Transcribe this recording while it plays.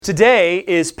Today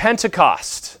is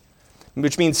Pentecost,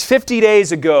 which means 50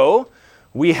 days ago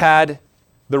we had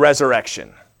the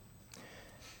resurrection.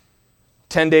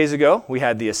 10 days ago we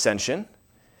had the ascension.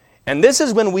 And this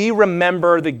is when we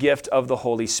remember the gift of the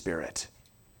Holy Spirit.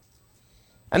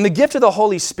 And the gift of the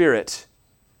Holy Spirit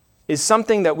is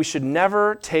something that we should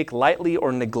never take lightly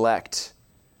or neglect.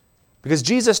 Because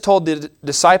Jesus told the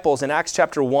disciples in Acts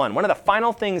chapter 1, one of the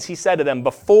final things he said to them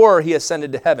before he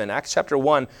ascended to heaven, Acts chapter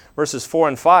 1, verses 4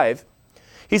 and 5,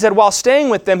 he said, while staying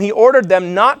with them, he ordered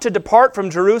them not to depart from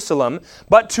Jerusalem,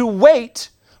 but to wait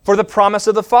for the promise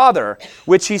of the Father,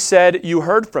 which he said, you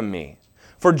heard from me.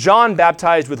 For John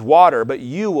baptized with water, but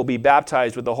you will be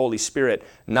baptized with the Holy Spirit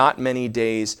not many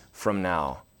days from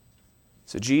now.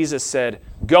 So Jesus said,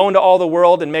 go into all the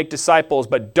world and make disciples,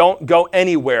 but don't go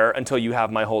anywhere until you have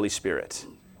my Holy Spirit.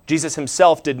 Jesus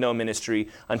himself did no ministry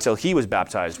until he was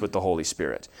baptized with the Holy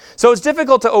Spirit. So it's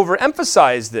difficult to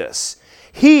overemphasize this.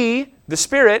 He, the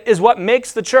Spirit, is what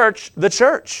makes the church the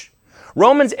church.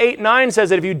 Romans 8:9 says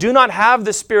that if you do not have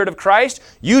the Spirit of Christ,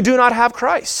 you do not have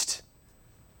Christ.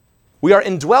 We are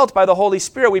indwelt by the Holy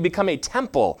Spirit. We become a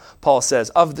temple, Paul says,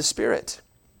 of the Spirit.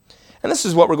 And this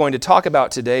is what we're going to talk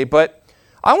about today, but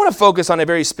I want to focus on a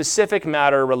very specific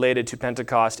matter related to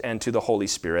Pentecost and to the Holy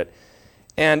Spirit,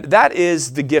 and that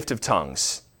is the gift of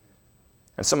tongues.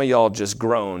 And some of y'all just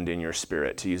groaned in your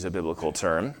spirit, to use a biblical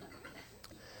term,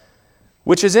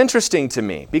 which is interesting to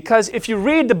me, because if you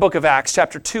read the book of Acts,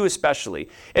 chapter 2 especially,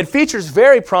 it features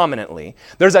very prominently.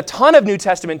 There's a ton of New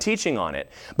Testament teaching on it,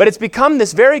 but it's become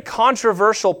this very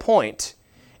controversial point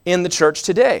in the church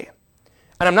today.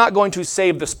 And I'm not going to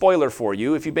save the spoiler for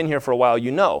you. If you've been here for a while, you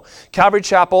know. Calvary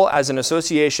Chapel, as an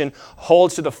association,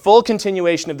 holds to the full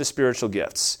continuation of the spiritual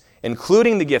gifts,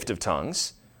 including the gift of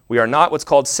tongues. We are not what's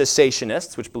called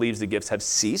cessationists, which believes the gifts have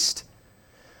ceased.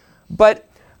 But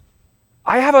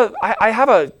I have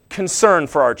a concern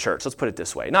for our church. Let's put it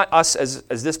this way. Not us as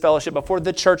this fellowship, but for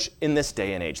the church in this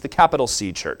day and age, the capital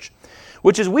C church,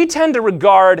 which is we tend to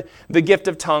regard the gift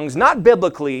of tongues not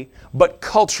biblically, but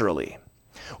culturally.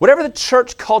 Whatever the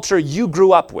church culture you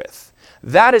grew up with,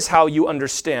 that is how you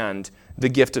understand the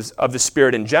gift of the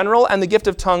Spirit in general and the gift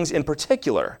of tongues in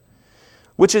particular,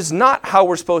 which is not how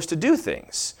we're supposed to do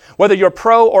things. Whether you're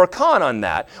pro or con on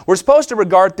that, we're supposed to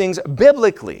regard things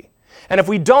biblically. And if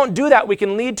we don't do that, we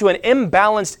can lead to an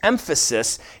imbalanced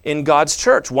emphasis in God's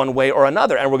church one way or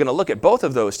another. And we're going to look at both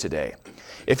of those today.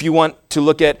 If you want to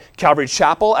look at Calvary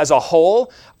Chapel as a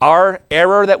whole, our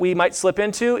error that we might slip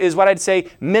into is what I'd say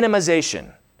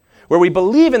minimization, where we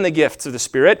believe in the gifts of the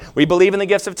Spirit, we believe in the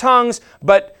gifts of tongues,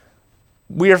 but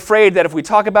we're afraid that if we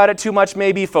talk about it too much,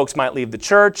 maybe folks might leave the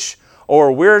church,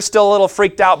 or we're still a little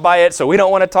freaked out by it, so we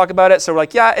don't want to talk about it. So we're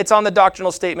like, yeah, it's on the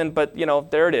doctrinal statement, but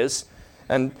there it is.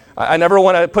 And I never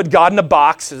want to put God in a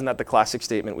box. Isn't that the classic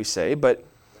statement we say? But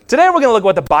today we're going to look at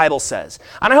what the Bible says.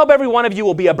 And I hope every one of you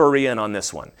will be a Berean on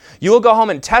this one. You will go home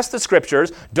and test the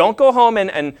scriptures. Don't go home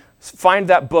and find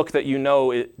that book that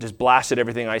it just blasted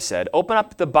everything I said. Open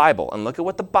up the Bible and look at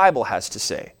what the Bible has to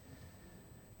say.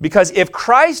 Because if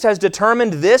Christ has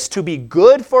determined this to be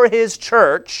good for his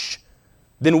church,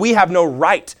 then we have no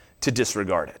right to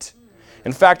disregard it.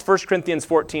 In fact, 1 Corinthians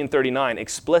 14:39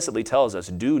 explicitly tells us,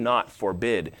 do not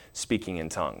forbid speaking in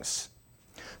tongues.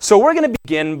 So we're going to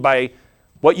begin by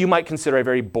what you might consider a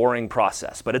very boring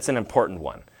process, but it's an important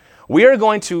one. We are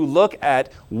going to look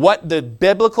at what the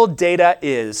biblical data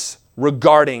is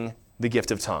regarding the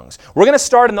gift of tongues. We're going to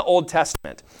start in the Old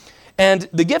Testament. And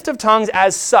the gift of tongues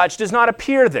as such does not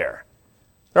appear there.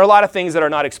 There are a lot of things that are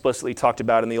not explicitly talked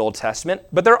about in the Old Testament,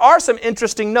 but there are some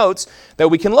interesting notes that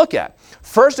we can look at.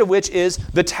 First of which is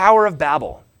the Tower of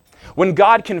Babel. When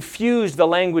God confused the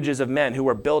languages of men who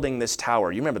were building this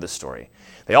tower. You remember this story.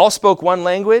 They all spoke one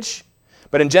language.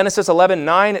 But in Genesis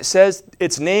 11:9, it says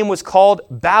its name was called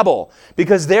Babel,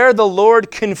 because there the Lord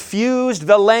confused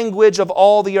the language of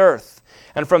all the earth.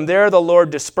 And from there the Lord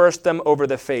dispersed them over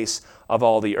the face of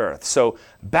all the earth. So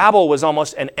Babel was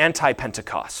almost an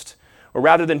anti-Pentecost. Or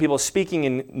rather than people speaking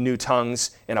in new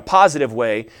tongues in a positive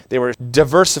way, they were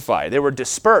diversified. They were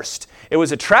dispersed. It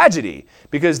was a tragedy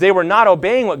because they were not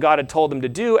obeying what God had told them to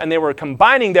do, and they were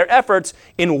combining their efforts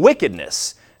in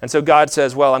wickedness. And so God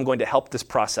says, well, I'm going to help this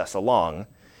process along.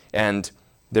 And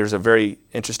there's a very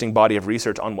interesting body of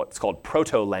research on what's called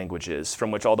proto-languages, from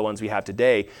which all the ones we have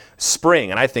today spring.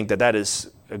 And I think that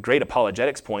is a great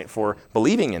apologetics point for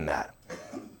believing in that.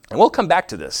 And we'll come back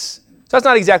to this. So that's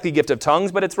not exactly a gift of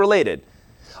tongues, but it's related.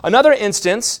 Another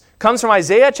instance comes from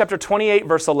Isaiah chapter 28,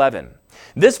 verse 11.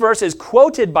 This verse is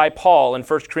quoted by Paul in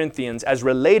 1 Corinthians as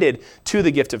related to the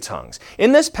gift of tongues.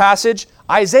 In this passage,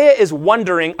 Isaiah is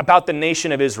wondering about the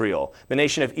nation of Israel, the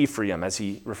nation of Ephraim, as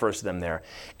he refers to them there.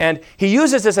 And he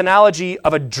uses this analogy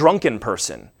of a drunken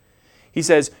person. He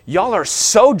says, y'all are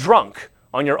so drunk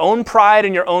on your own pride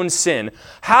and your own sin.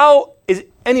 How is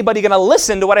anybody going to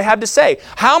listen to what I have to say?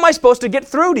 How am I supposed to get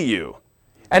through to you?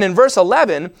 And in verse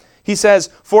 11, he says,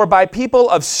 for by people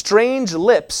of strange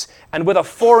lips and with a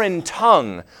foreign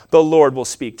tongue, the Lord will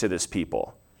speak to this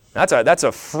people. That's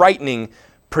a frightening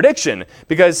prediction,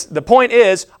 because the point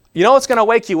is, you know what's going to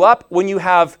wake you up? When you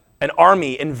have an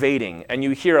army invading and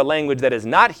you hear a language that is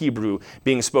not Hebrew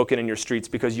being spoken in your streets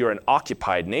because you're an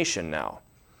occupied nation now.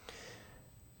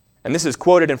 And this is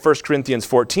quoted in 1 Corinthians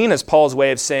 14 as Paul's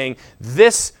way of saying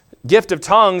this gift of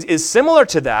tongues is similar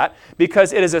to that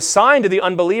because it is a sign to the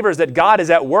unbelievers that God is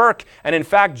at work, and in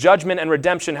fact, judgment and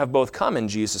redemption have both come in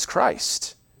Jesus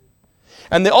Christ.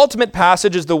 And the ultimate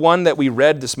passage is the one that we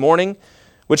read this morning,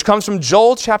 which comes from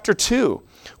Joel chapter 2,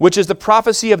 which is the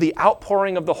prophecy of the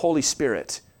outpouring of the Holy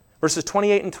Spirit. Verses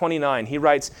 28 and 29, he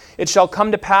writes, it shall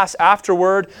come to pass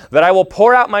afterward that I will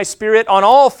pour out my Spirit on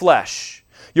all flesh.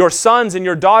 Your sons and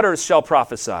your daughters shall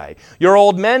prophesy. Your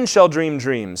old men shall dream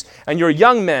dreams, and your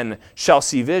young men shall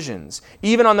see visions.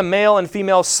 Even on the male and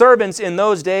female servants in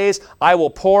those days, I will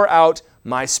pour out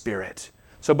my Spirit.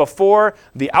 So before,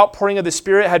 the outpouring of the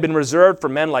Spirit had been reserved for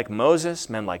men like Moses,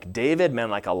 men like David, men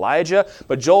like Elijah.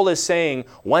 But Joel is saying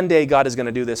one day God is going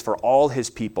to do this for all his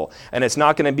people. And it's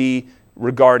not going to be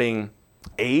regarding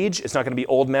age. It's not going to be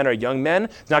old men or young men.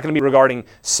 It's not going to be regarding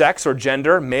sex or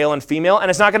gender, male and female. And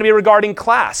it's not going to be regarding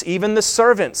class. Even the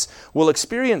servants will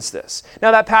experience this.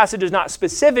 Now, that passage does not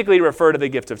specifically refer to the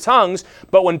gift of tongues,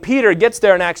 but when Peter gets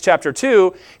there in Acts chapter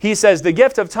 2, he says the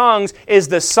gift of tongues is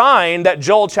the sign that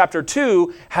Joel chapter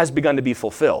 2 has begun to be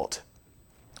fulfilled.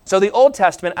 So the Old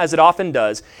Testament, as it often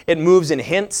does, it moves in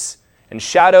hints and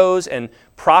shadows and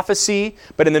prophecy,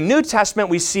 but in the New Testament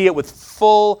we see it with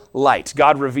full light.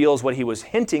 God reveals what he was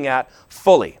hinting at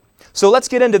fully. So let's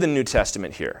get into the New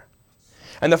Testament here.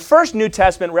 And the first New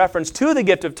Testament reference to the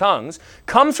gift of tongues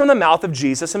comes from the mouth of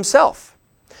Jesus himself.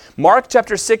 Mark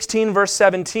chapter 16, verse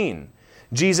 17.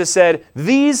 Jesus said,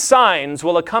 these signs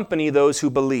will accompany those who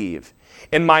believe.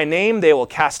 In my name they will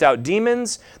cast out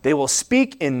demons. They will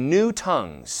speak in new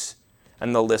tongues.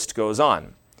 And the list goes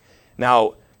on.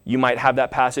 Now, you might have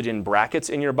that passage in brackets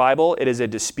in your Bible. It is a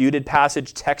disputed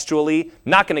passage textually.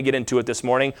 Not going to get into it this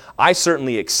morning. I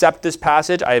certainly accept this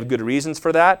passage. I have good reasons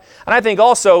for that. And I think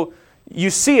also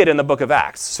you see it in the book of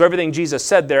Acts. So everything Jesus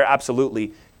said there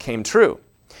absolutely came true.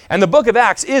 And the book of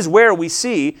Acts is where we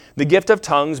see the gift of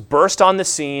tongues burst on the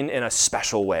scene in a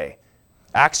special way.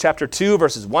 Acts chapter 2,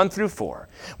 verses 1 through 4.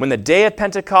 When the day of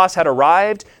Pentecost had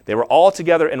arrived, they were all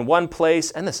together in one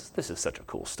place. And this is such a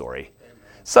cool story.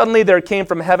 Suddenly there came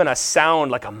from heaven a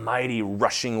sound like a mighty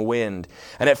rushing wind,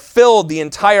 and it filled the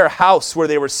entire house where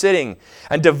they were sitting.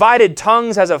 And divided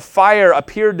tongues as of fire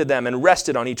appeared to them and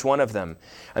rested on each one of them.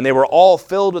 And they were all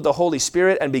filled with the Holy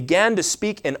Spirit and began to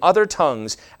speak in other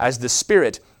tongues as the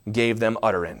Spirit gave them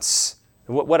utterance.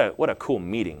 What a cool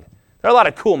meeting. There are a lot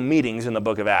of cool meetings in the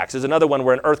book of Acts. There's another one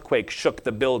where an earthquake shook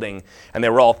the building and they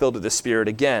were all filled with the Spirit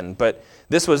again. But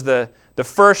this was the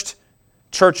first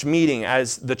church meeting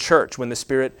as the church when the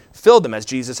Spirit filled them as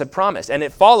Jesus had promised. And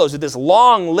it follows with this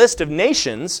long list of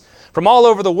nations from all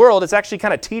over the world. It's actually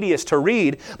kind of tedious to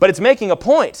read, but it's making a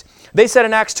point. They said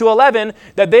in Acts 2:11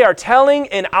 that they are telling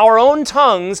in our own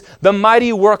tongues the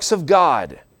mighty works of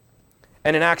God.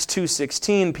 And in Acts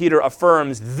 2:16, Peter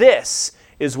affirms this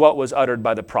is what was uttered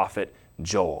by the prophet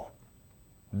Joel.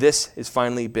 This has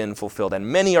finally been fulfilled, and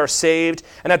many are saved.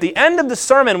 And at the end of the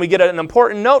sermon, we get an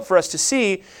important note for us to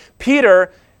see.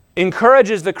 Peter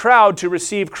encourages the crowd to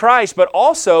receive Christ, but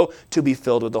also to be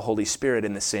filled with the Holy Spirit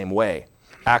in the same way.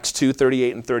 Acts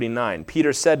 2:38 and 39.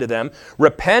 Peter said to them,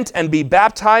 repent and be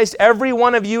baptized, every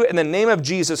one of you, in the name of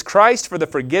Jesus Christ for the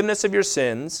forgiveness of your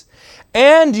sins,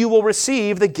 and you will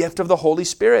receive the gift of the Holy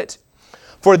Spirit.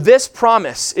 For this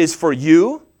promise is for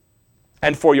you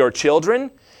and for your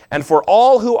children, and for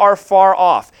all who are far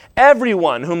off,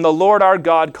 everyone whom the Lord our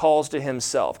God calls to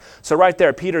himself. So right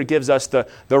there, Peter gives us the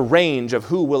range of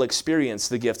who will experience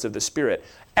the gifts of the Spirit.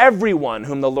 Everyone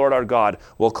whom the Lord our God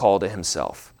will call to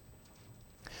himself.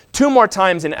 2 more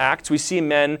times in Acts, we see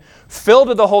men filled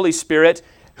with the Holy Spirit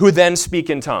who then speak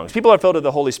in tongues. People are filled with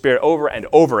the Holy Spirit over and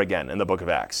over again in the book of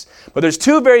Acts. But there's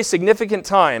 2 very significant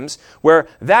times where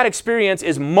that experience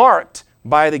is marked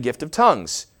by the gift of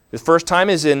tongues. The first time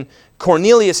is in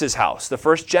Cornelius' house, the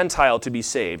first Gentile to be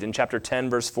saved, in chapter 10,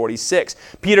 verse 46.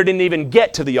 Peter didn't even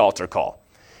get to the altar call.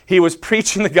 He was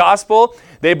preaching the gospel.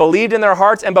 They believed in their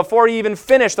hearts, and before he even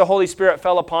finished, the Holy Spirit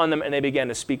fell upon them, and they began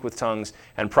to speak with tongues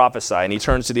and prophesy. And he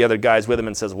turns to the other guys with him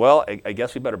and says, well, I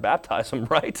guess we better baptize them,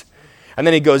 right? And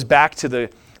then he goes back to the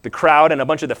crowd and a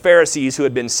bunch of the Pharisees who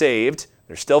had been saved.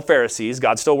 They're still Pharisees.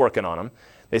 God's still working on them.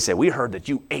 They say, we heard that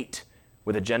you ate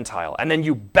with a Gentile, and then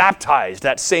you baptized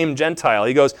that same Gentile.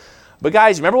 He goes, but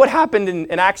guys, remember what happened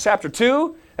in Acts chapter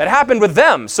 2? That happened with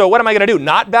them. So what am I going to do?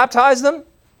 Not baptize them?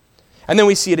 And then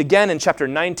we see it again in chapter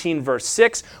 19, verse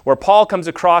 6, where Paul comes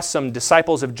across some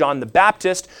disciples of John the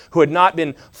Baptist who had not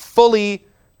been fully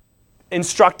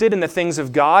instructed in the things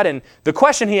of God. And the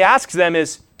question he asks them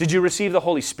is, did you receive the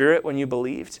Holy Spirit when you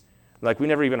believed? Like, we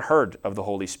never even heard of the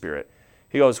Holy Spirit.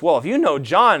 He goes, well, if you know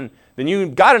John, then you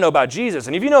got to know about Jesus.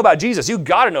 And if you know about Jesus, you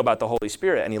got to know about the Holy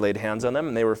Spirit. And he laid hands on them,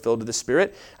 and they were filled with the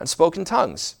Spirit and spoke in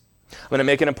tongues. I'm going to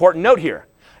make an important note here.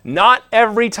 Not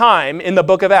every time in the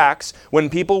book of Acts,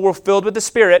 when people were filled with the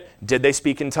Spirit, did they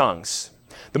speak in tongues.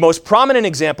 The most prominent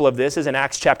example of this is in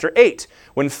Acts chapter 8,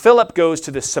 when Philip goes to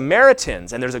the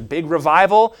Samaritans, and there's a big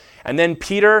revival, and then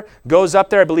Peter goes up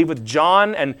there, I believe, with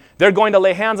John, and they're going to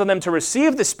lay hands on them to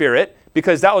receive the Spirit,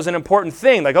 because that was an important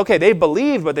thing. Like, okay, they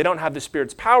believed, but they don't have the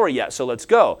Spirit's power yet, so let's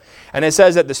go. And it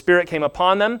says that the Spirit came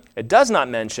upon them. It does not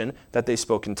mention that they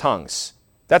spoke in tongues.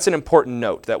 That's an important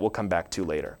note that we'll come back to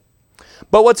later.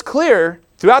 But what's clear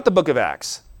throughout the book of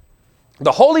Acts,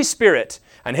 the Holy Spirit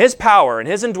and his power and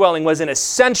his indwelling was an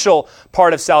essential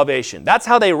part of salvation. That's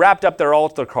how they wrapped up their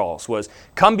altar calls, was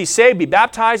come be saved, be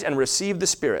baptized, and receive the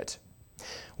Spirit.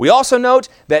 We also note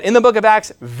that in the book of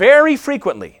Acts, very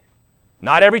frequently,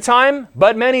 not every time,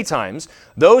 but many times,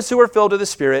 those who were filled with the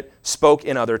Spirit spoke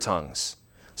in other tongues.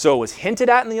 So it was hinted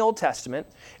at in the Old Testament,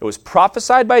 it was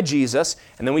prophesied by Jesus,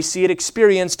 and then we see it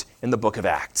experienced in the book of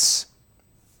Acts.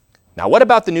 Now, what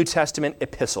about the New Testament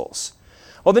epistles?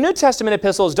 Well, the New Testament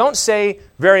epistles don't say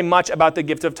very much about the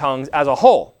gift of tongues as a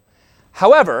whole.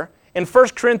 However, in 1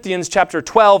 Corinthians chapter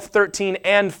 12, 13,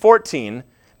 and 14,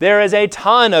 there is a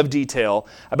ton of detail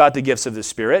about the gifts of the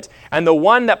Spirit, and the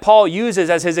one that Paul uses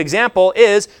as his example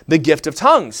is the gift of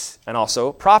tongues and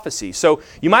also prophecy. So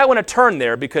you might want to turn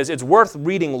there because it's worth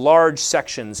reading large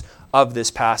sections of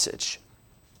this passage.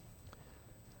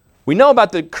 We know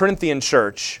about the Corinthian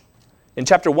church. In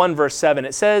chapter 1, verse 7,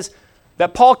 it says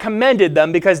that Paul commended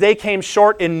them because they came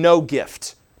short in no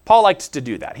gift. Paul likes to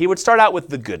do that. He would start out with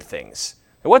the good things.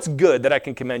 What's good that I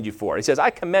can commend you for? He says, I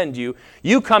commend you.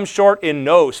 You come short in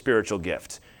no spiritual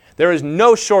gift. There is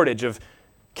no shortage of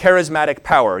charismatic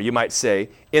power, you might say,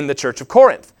 in the church of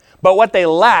Corinth. But what they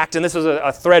lacked, and this was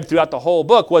a thread throughout the whole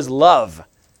book, was love.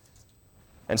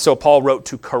 And so Paul wrote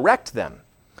to correct them.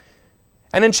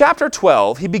 And in chapter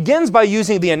 12, he begins by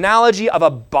using the analogy of a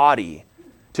body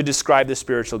to describe the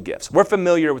spiritual gifts. We're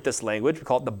familiar with this language. We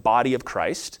call it the body of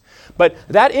Christ. But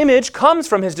that image comes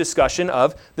from his discussion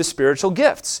of the spiritual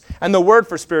gifts. And the word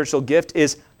for spiritual gift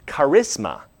is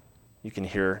charisma. You can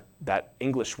hear that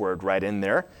English word right in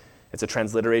there. It's a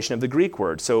transliteration of the Greek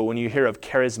word. So when you hear of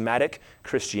charismatic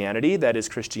Christianity, that is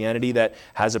Christianity that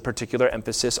has a particular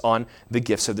emphasis on the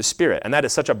gifts of the Spirit. And that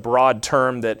is such a broad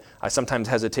term that I sometimes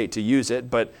hesitate to use it,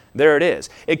 but there it is.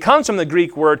 It comes from the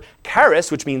Greek word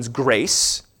charis, which means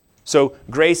grace. So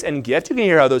grace and gift, you can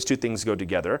hear how those two things go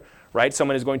together, right?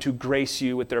 Someone is going to grace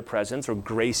you with their presence or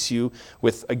grace you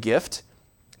with a gift.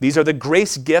 These are the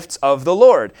grace gifts of the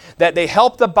Lord, that they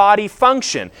help the body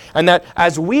function. And that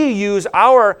as we use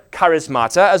our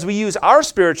charismata, as we use our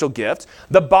spiritual gifts,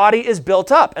 the body is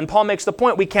built up. And Paul makes the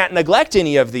point, we can't neglect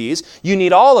any of these. You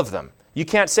need all of them. You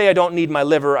can't say, I don't need my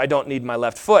liver, I don't need my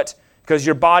left foot, because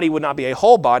your body would not be a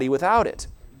whole body without it.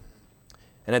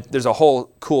 And there's a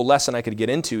whole cool lesson I could get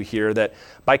into here that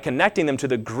by connecting them to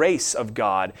the grace of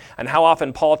God and how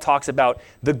often Paul talks about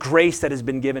the grace that has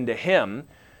been given to him,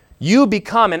 you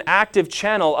become an active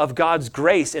channel of God's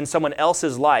grace in someone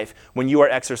else's life when you are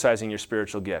exercising your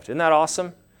spiritual gift. Isn't that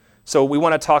awesome? So we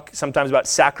want to talk sometimes about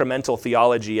sacramental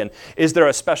theology and is there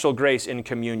a special grace in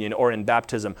communion or in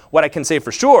baptism? What I can say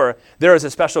for sure, there is a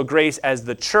special grace as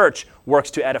the church works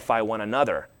to edify one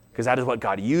another, because that is what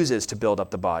God uses to build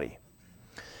up the body.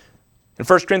 In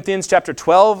 1 Corinthians chapter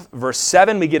 12, verse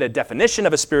 7, we get a definition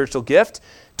of a spiritual gift.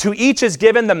 To each is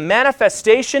given the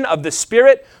manifestation of the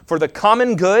Spirit for the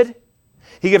common good.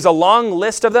 He gives a long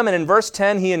list of them, and in verse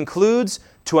 10, he includes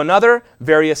to another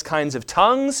various kinds of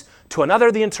tongues, to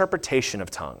another the interpretation of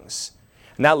tongues.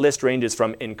 And that list ranges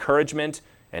from encouragement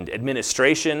and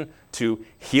administration to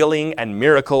healing and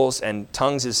miracles, and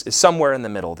tongues is somewhere in the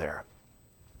middle there.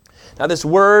 Now, this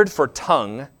word for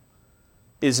tongue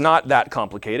is not that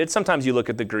complicated. Sometimes you look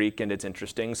at the Greek and it's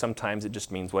interesting. Sometimes it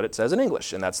just means what it says in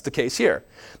English, and that's the case here.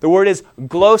 The word is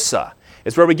glossa,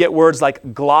 It's where we get words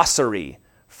like glossary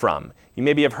from. You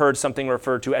maybe have heard something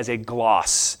referred to as a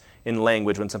gloss in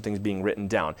language when something's being written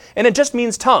down. And it just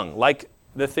means tongue, like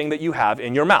the thing that you have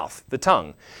in your mouth, the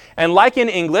tongue. And like in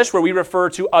English, where we refer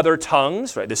to other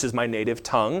tongues, right? This is my native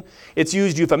tongue. It's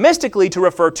used euphemistically to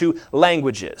refer to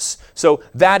languages. So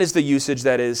that is the usage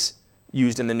that is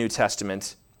used in the New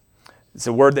Testament. It's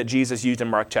a word that Jesus used in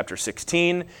Mark chapter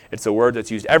 16. It's a word that's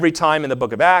used every time in the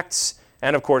book of Acts.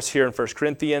 And of course here in 1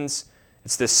 Corinthians.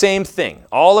 It's the same thing.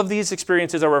 All of these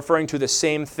experiences are referring to the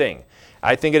same thing.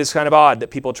 I think it is kind of odd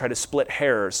that people try to split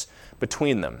hairs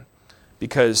between them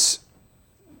because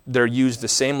they're used the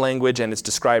same language and it's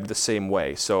described the same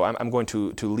way. So I'm going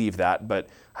to leave that, but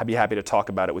I'd be happy to talk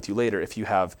about it with you later if you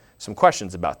have some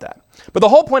questions about that. But the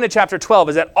whole point of chapter 12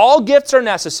 is that all gifts are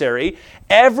necessary,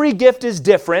 every gift is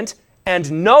different,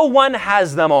 and no one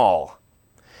has them all.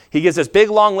 He gives this big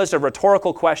long list of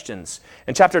rhetorical questions.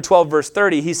 In chapter 12, verse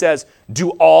 30, he says,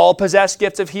 do all possess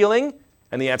gifts of healing?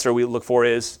 And the answer we look for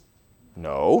is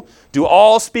no. Do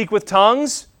all speak with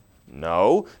tongues?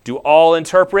 No. Do all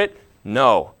interpret?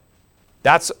 No.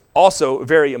 That's also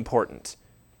very important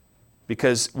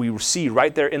because we see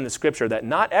right there in the scripture that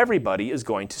not everybody is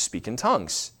going to speak in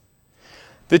tongues.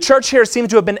 The church here seems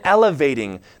to have been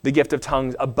elevating the gift of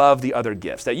tongues above the other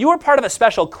gifts, that you were part of a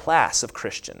special class of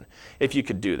Christian if you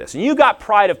could do this. And you got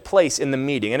pride of place in the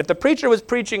meeting. And if the preacher was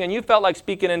preaching and you felt like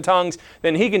speaking in tongues,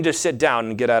 then he can just sit down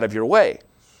and get out of your way.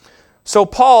 So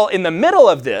Paul, in the middle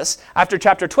of this, after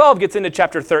chapter 12, gets into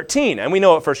chapter 13. And we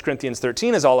know what 1 Corinthians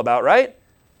 13 is all about, right?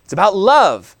 It's about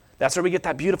love. That's where we get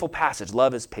that beautiful passage.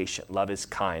 Love is patient. Love is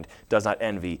kind. Does not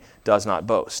envy. Does not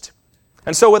boast.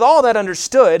 And so with all that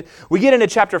understood, we get into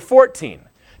chapter 14.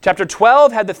 Chapter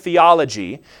 12 had the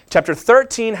theology. Chapter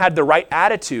 13 had the right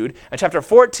attitude. And chapter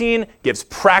 14 gives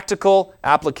practical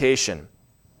application.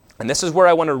 And this is where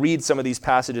I want to read some of these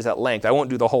passages at length. I won't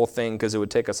do the whole thing because it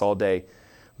would take us all day.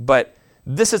 But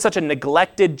this is such a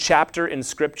neglected chapter in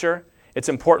Scripture, it's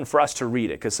important for us to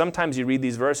read it. Because sometimes you read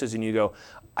these verses and you go,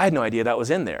 I had no idea that was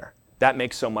in there. That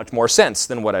makes so much more sense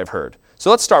than what I've heard.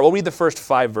 So let's start. We'll read the first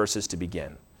 5 verses to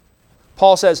begin.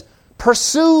 Paul says,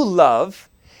 pursue love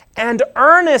and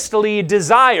earnestly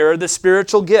desire the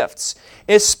spiritual gifts,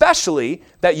 especially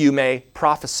that you may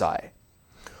prophesy.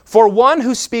 For one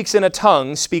who speaks in a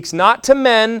tongue speaks not to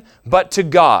men, but to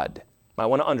God. I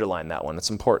want to underline that one.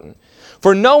 It's important.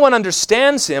 For no one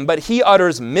understands him, but he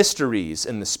utters mysteries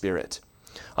in the Spirit.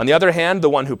 On the other hand, the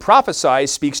one who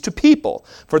prophesies speaks to people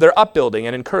for their upbuilding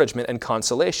and encouragement and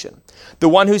consolation. The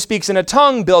one who speaks in a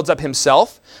tongue builds up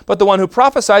himself, but the one who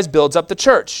prophesies builds up the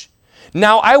church.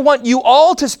 Now I want you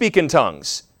all to speak in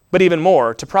tongues, but even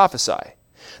more to prophesy.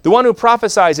 The one who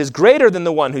prophesies is greater than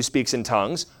the one who speaks in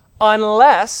tongues,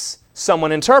 unless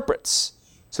someone interprets,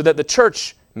 so that the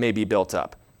church may be built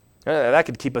up. That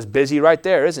could keep us busy right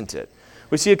there, isn't it?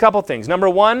 We see a couple things. Number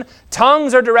 1,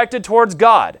 tongues are directed towards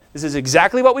God. This is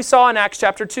exactly what we saw in Acts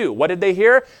chapter 2. What did they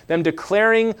hear? Them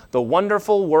declaring the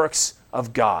wonderful works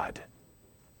of God.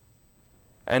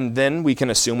 And then we can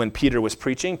assume when Peter was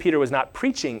preaching, Peter was not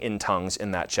preaching in tongues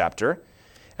in that chapter.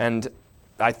 And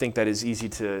I think that is easy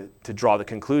to draw the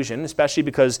conclusion, especially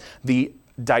because the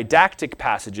didactic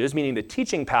passages, meaning the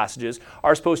teaching passages,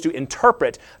 are supposed to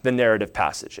interpret the narrative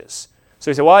passages. So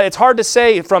you say, well, it's hard to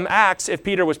say from Acts if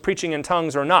Peter was preaching in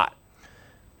tongues or not.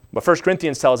 But 1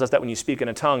 Corinthians tells us that when you speak in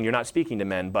a tongue, you're not speaking to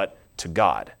men, but to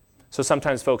God. So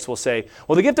sometimes folks will say,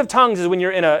 well, the gift of tongues is when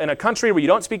you're in a country where you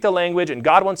don't speak the language and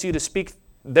God wants you to speak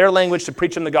their language to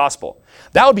preach them the gospel.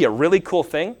 That would be a really cool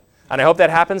thing, and I hope that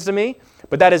happens to me.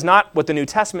 But that is not what the New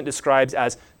Testament describes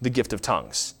as the gift of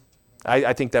tongues.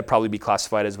 I think that'd probably be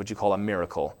classified as what you call a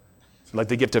miracle, like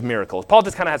the gift of miracles. Paul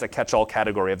just kind of has a catch-all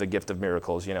category of the gift of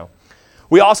miracles, you know.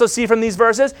 We also see from these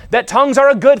verses that tongues are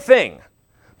a good thing.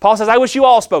 Paul says, I wish you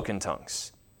all spoke in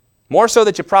tongues. More so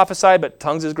that you prophesy, but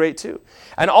tongues is great too.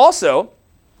 And also,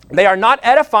 they are not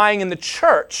edifying in the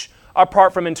church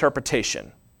apart from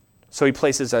interpretation. So he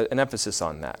places an emphasis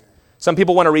on that. Some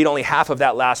people want to read only half of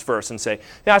that last verse and say,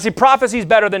 yeah, see, prophecy is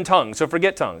better than tongues, so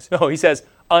forget tongues. No, he says,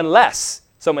 unless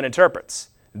someone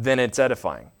interprets, then it's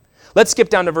edifying. Let's skip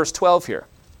down to verse 12 here,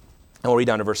 and we'll read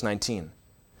down to verse 19.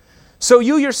 So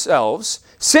you yourselves,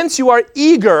 since you are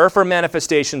eager for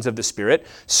manifestations of the Spirit,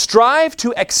 strive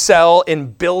to excel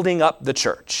in building up the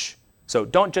church. So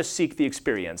don't just seek the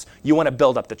experience. You want to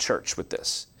build up the church with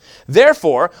this.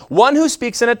 Therefore, one who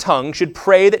speaks in a tongue should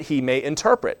pray that he may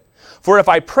interpret. For if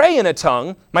I pray in a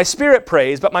tongue, my spirit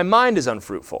prays, but my mind is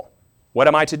unfruitful. What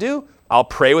am I to do? I'll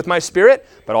pray with my spirit,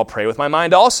 but I'll pray with my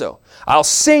mind also. I'll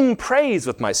sing praise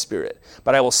with my spirit,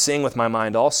 but I will sing with my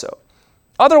mind also.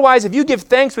 Otherwise, if you give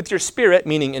thanks with your spirit,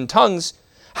 meaning in tongues,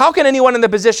 How can anyone in the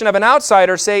position of an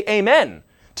outsider say amen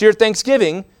to your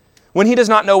thanksgiving when he does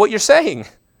not know what you're saying?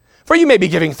 For you may be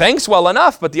giving thanks well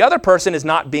enough, but the other person is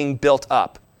not being built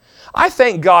up. I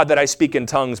thank God that I speak in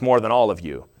tongues more than all of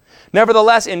you.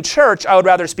 Nevertheless, in church, I would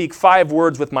rather speak 5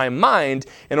 words with my mind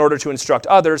in order to instruct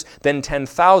others than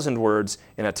 10,000 words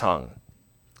in a tongue.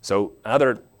 So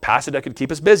another passage that could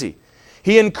keep us busy.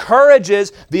 He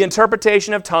encourages the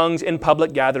interpretation of tongues in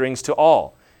public gatherings to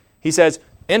all. He says,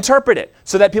 interpret it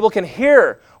so that people can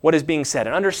hear what is being said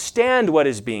and understand what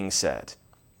is being said.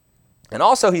 And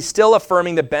also, he's still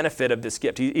affirming the benefit of this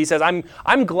gift. He says,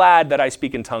 I'm glad that I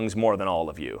speak in tongues more than all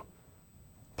of you.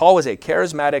 Paul was a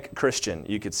charismatic Christian,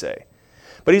 you could say.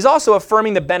 But he's also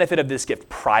affirming the benefit of this gift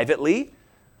privately.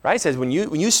 Right? He says, when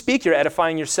you speak, you're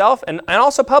edifying yourself, and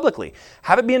also publicly.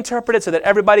 Have it be interpreted so that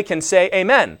everybody can say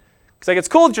amen. It's like, it's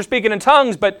cool that you're speaking in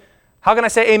tongues, but how can I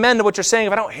say amen to what you're saying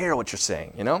if I don't hear what you're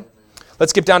saying, you know? Let's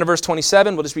skip down to verse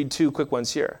 27. We'll just read 2 quick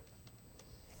ones here.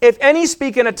 If any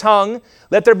speak in a tongue,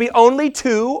 let there be only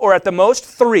 2, or at the most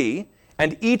 3,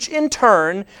 and each in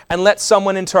turn, and let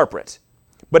someone interpret.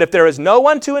 But if there is no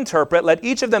one to interpret, let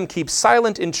each of them keep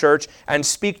silent in church and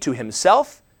speak to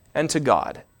himself and to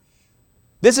God.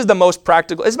 This is the most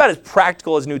practical. It's about as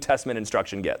practical as New Testament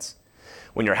instruction gets.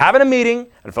 When you're having a meeting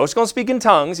and folks are going to speak in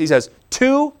tongues, he says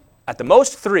 2, at the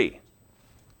most 3.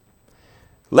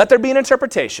 Let there be an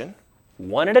interpretation,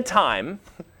 1 at a time,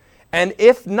 and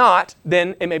if not,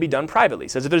 then it may be done privately. He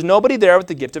says if there's nobody there with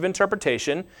the gift of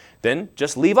interpretation, then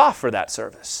just leave off for that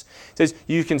service. He says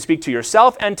you can speak to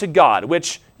yourself and to God,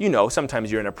 which, you know,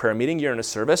 sometimes you're in a prayer meeting, you're in a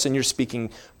service, and you're speaking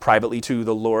privately to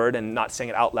the Lord and not saying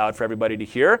it out loud for everybody to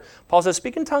hear. Paul says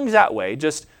speak in tongues that way.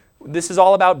 This is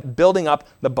all about building up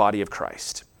the body of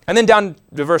Christ. And then down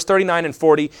to verse 39 and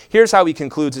 40, here's how he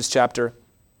concludes his chapter.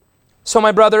 So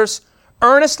my brothers,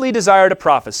 earnestly desire to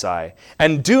prophesy,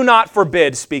 and do not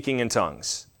forbid speaking in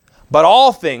tongues. But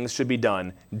all things should be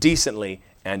done decently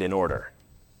and in order.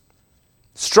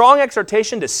 Strong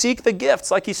exhortation to seek the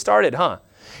gifts like he started, huh?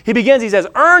 He begins, he says,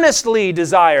 earnestly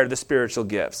desire the spiritual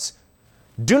gifts.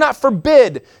 Do not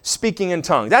forbid speaking in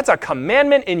tongues. That's a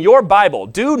commandment in your Bible.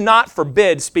 Do not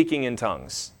forbid speaking in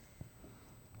tongues.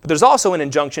 But there's also an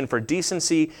injunction for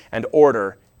decency and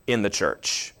order in the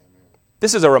church.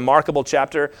 This is a remarkable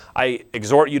chapter. I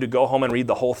exhort you to go home and read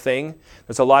the whole thing.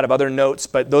 There's a lot of other notes,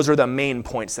 but those are the main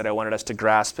points that I wanted us to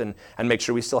grasp and make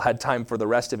sure we still had time for the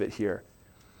rest of it here.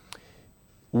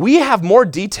 We have more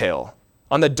detail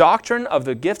on the doctrine of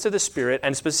the gifts of the Spirit,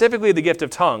 and specifically the gift of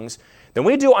tongues, than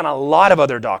we do on a lot of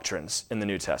other doctrines in the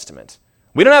New Testament.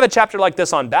 We don't have a chapter like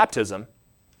this on baptism.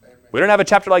 We don't have a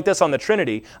chapter like this on the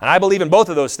Trinity, and I believe in both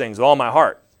of those things with all my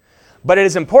heart. But it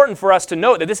is important for us to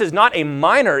note that this is not a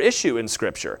minor issue in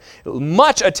Scripture.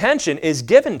 Much attention is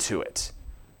given to it.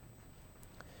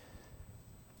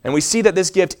 And we see that this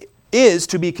gift is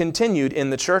to be continued in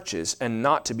the churches and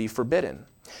not to be forbidden.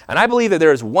 And I believe that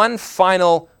there is one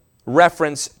final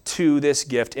reference to this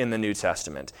gift in the New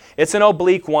Testament. It's an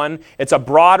oblique one. It's a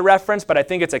broad reference, but I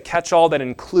think it's a catch-all that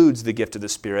includes the gift of the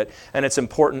Spirit, and it's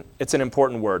important. It's an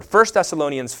important word. 1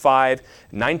 Thessalonians 5,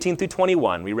 19 through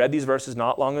 21. We read these verses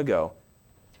not long ago.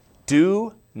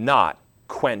 Do not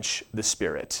quench the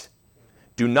Spirit.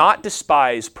 Do not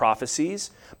despise prophecies,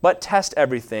 but test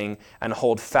everything and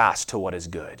hold fast to what is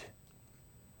good.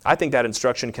 I think that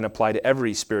instruction can apply to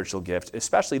every spiritual gift,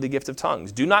 especially the gift of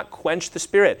tongues. Do not quench the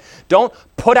Spirit. Don't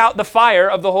put out the fire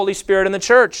of the Holy Spirit in the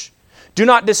church. Do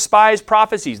not despise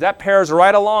prophecies. That pairs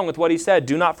right along with what he said.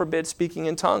 Do not forbid speaking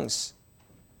in tongues.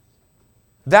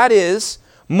 That is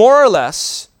more or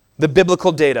less the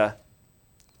biblical data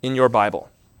in your Bible.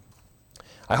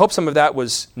 I hope some of that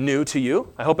was new to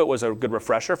you. I hope it was a good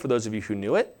refresher for those of you who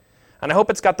knew it. And I hope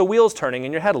it's got the wheels turning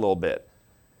in your head a little bit.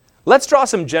 Let's draw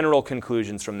some general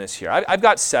conclusions from this here. I've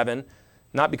got 7,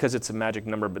 not because it's a magic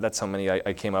number, but that's how many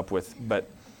I came up with. But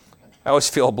I always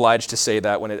feel obliged to say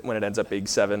that when it ends up being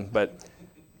 7. But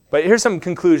here's some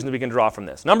conclusions we can draw from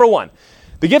this. Number 1,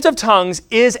 the gift of tongues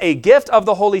is a gift of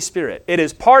the Holy Spirit. It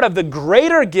is part of the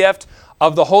greater gift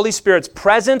of the Holy Spirit's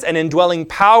presence and indwelling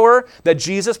power that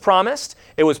Jesus promised.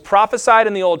 It was prophesied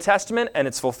in the Old Testament, and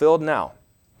it's fulfilled now.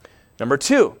 Number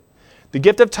 2, the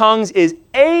gift of tongues is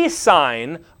a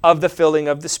sign of the filling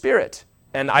of the Spirit.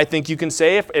 And I think you can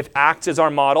say, if Acts is our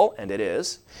model, and it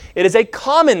is a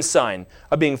common sign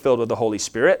of being filled with the Holy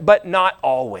Spirit, but not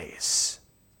always.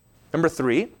 Number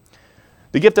 3,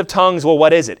 the gift of tongues, well,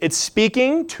 what is it? It's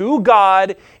speaking to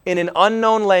God in an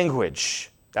unknown language.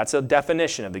 That's a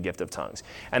definition of the gift of tongues.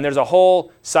 And there's a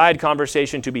whole side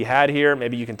conversation to be had here.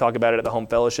 Maybe you can talk about it at the home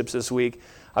fellowships this week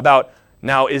about,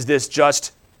 now, is this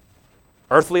just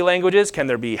earthly languages? Can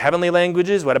there be heavenly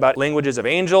languages? What about languages of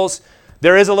angels?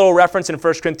 There is a little reference in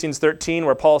 1 Corinthians 13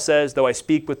 where Paul says, though I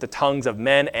speak with the tongues of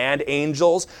men and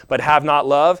angels, but have not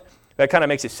love. That kind of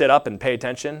makes you sit up and pay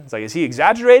attention. It's like, is he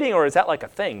exaggerating, or is that like a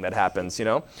thing that happens,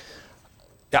 Yeah,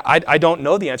 I don't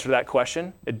know the answer to that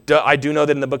question. I do know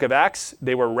that in the book of Acts,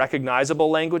 they were recognizable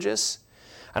languages.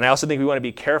 And I also think we want to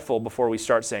be careful before we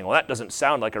start saying, well, that doesn't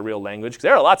sound like a real language, because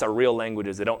there are lots of real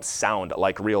languages that don't sound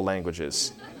like real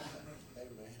languages.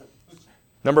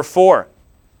 Number 4,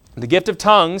 the gift of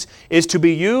tongues is to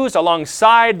be used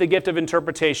alongside the gift of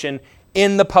interpretation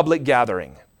in the public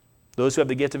gathering. Those who have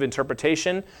the gift of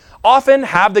interpretation often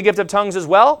have the gift of tongues as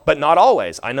well, but not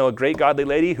always. I know a great godly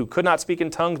lady who could not speak in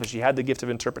tongues, but she had the gift of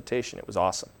interpretation. It was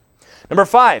awesome. Number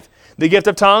 5, the gift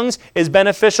of tongues is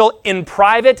beneficial in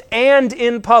private and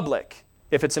in public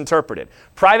if it's interpreted.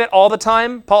 Private all the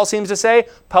time, Paul seems to say,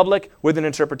 public with an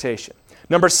interpretation.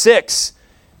 Number 6,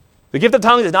 the gift of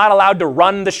tongues is not allowed to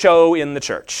run the show in the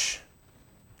church.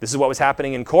 This is what was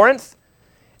happening in Corinth,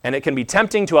 and it can be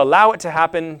tempting to allow it to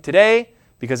happen today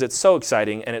because it's so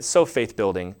exciting and it's so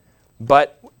faith-building,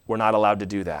 but we're not allowed to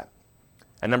do that.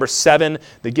 And number 7,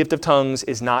 the gift of tongues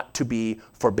is not to be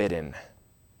forbidden.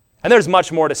 And there's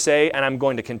much more to say, and I'm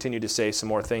going to continue to say some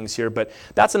more things here, but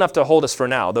that's enough to hold us for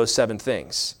now, those 7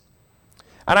 things.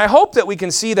 And I hope that we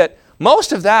can see that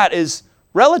most of that is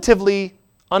relatively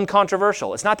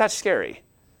uncontroversial. It's not that scary.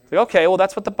 It's like, okay, well,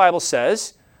 that's what the Bible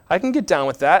says. I can get down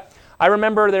with that. I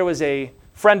remember there was a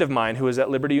friend of mine who was at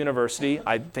Liberty University.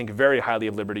 I think very highly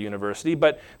of Liberty University,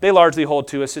 but they largely hold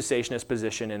to a cessationist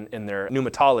position in their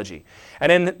pneumatology.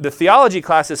 And in the theology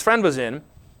class his friend was in,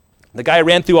 the guy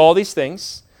ran through all these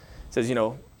things. Says,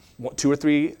 2 or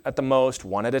 3 at the most,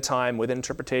 1 at a time with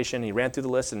interpretation. He ran through the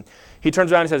list and he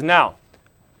turns around and says, now,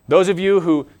 those of you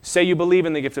who say you believe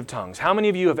in the gift of tongues, how many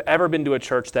of you have ever been to a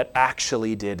church that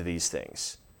actually did these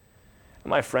things?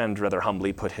 And my friend rather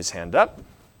humbly put his hand up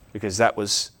because that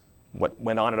was what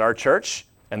went on at our church.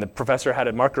 And the professor had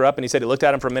a marker up and he said he looked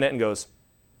at him for a minute and goes,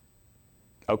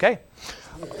 okay.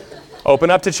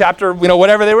 Open up to chapter,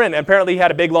 whatever they were in. And apparently he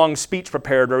had a big long speech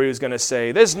prepared where he was going to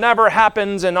say, this never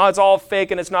happens and it's all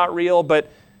fake and it's not real. But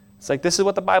it's like, this is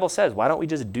what the Bible says. Why don't we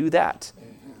just do that?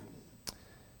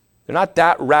 They're not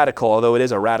that radical, although it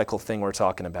is a radical thing we're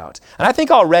talking about. And I think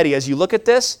already as you look at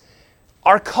this,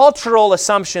 our cultural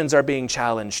assumptions are being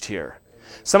challenged here.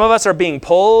 Some of us are being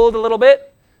pulled a little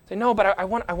bit. Say, no, but I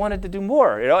wanted to do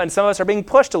more. And some of us are being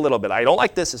pushed a little bit. I don't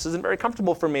like this. This isn't very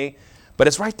comfortable for me. But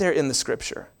it's right there in the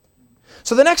Scripture.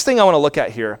 So the next thing I want to look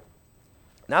at here,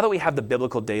 now that we have the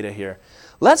biblical data here,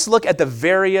 let's look at the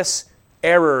various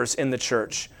errors in the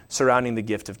church surrounding the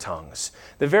gift of tongues.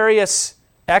 The various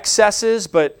excesses,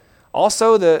 but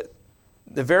also the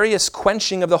various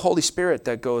quenching of the Holy Spirit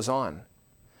that goes on.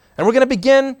 And we're going to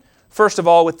begin, first of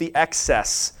all, with the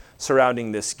excess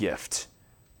surrounding this gift.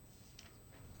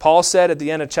 Paul said at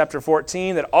the end of chapter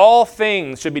 14 that all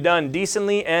things should be done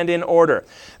decently and in order.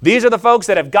 These are the folks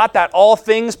that have got that all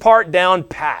things part down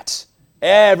pat.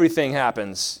 Everything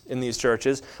happens in these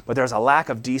churches, but there's a lack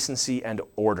of decency and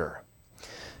order.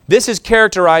 This is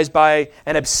characterized by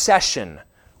an obsession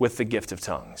with the gift of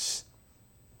tongues.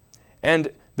 And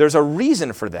there's a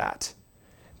reason for that.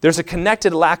 There's a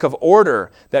connected lack of order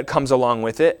that comes along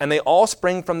with it, and they all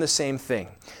spring from the same thing.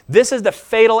 This is the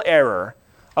fatal error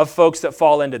of folks that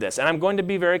fall into this. And I'm going to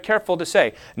be very careful to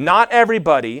say, not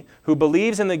everybody who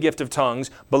believes in the gift of tongues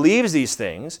believes these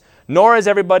things, nor is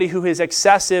everybody who is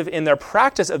excessive in their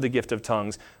practice of the gift of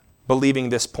tongues believing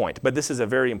this point. But this is a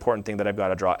very important thing that I've got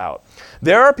to draw out.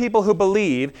 There are people who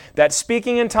believe that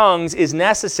speaking in tongues is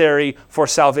necessary for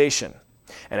salvation.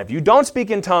 And if you don't speak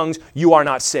in tongues, you are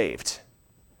not saved.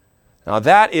 Now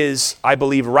that is, I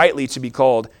believe, rightly to be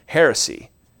called heresy,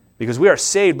 because we are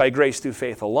saved by grace through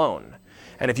faith alone.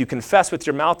 And if you confess with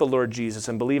your mouth the Lord Jesus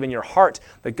and believe in your heart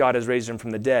that God has raised him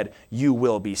from the dead, you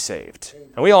will be saved.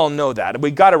 And we all know that.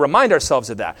 We've got to remind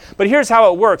ourselves of that. But here's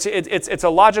how it works. It's a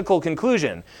logical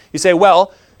conclusion. You say,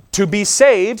 well, to be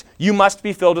saved, you must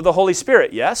be filled with the Holy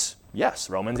Spirit. Yes? Yes.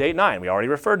 Romans 8:9. We already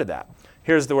referred to that.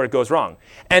 Here's where it goes wrong.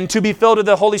 And to be filled with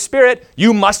the Holy Spirit,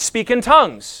 you must speak in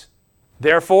tongues.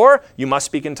 Therefore, you must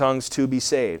speak in tongues to be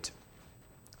saved.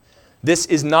 This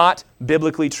is not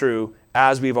biblically true,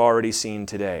 as we've already seen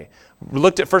today. We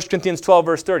looked at 1 Corinthians 12,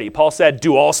 verse 30. Paul said,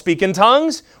 do all speak in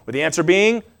tongues? With the answer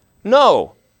being,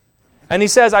 no. And he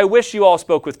says, I wish you all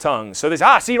spoke with tongues. So they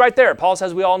say, see right there, Paul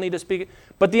says we all need to speak.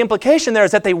 But the implication there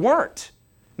is that they weren't.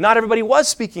 Not everybody was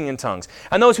speaking in tongues.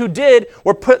 And those who did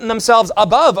were putting themselves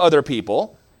above other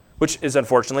people, which is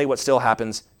unfortunately what still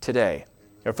happens today.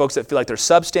 There are folks that feel like they're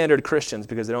substandard Christians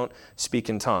because they don't speak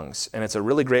in tongues. And it's a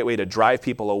really great way to drive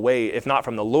people away, if not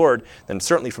from the Lord, then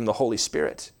certainly from the Holy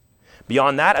Spirit.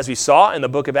 Beyond that, as we saw in the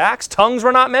book of Acts, tongues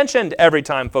were not mentioned every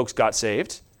time folks got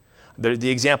saved.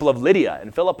 The example of Lydia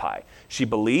in Philippi. She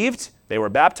believed, they were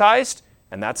baptized,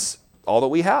 and that's all that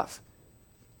we have.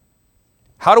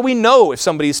 How do we know if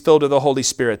somebody is filled with the Holy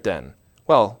Spirit then?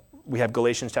 Well, we have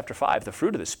Galatians chapter 5, the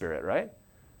fruit of the Spirit, right?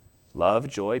 Love,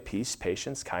 joy, peace,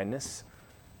 patience, kindness.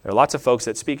 There are lots of folks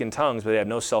that speak in tongues, but they have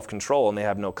no self-control and they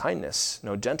have no kindness,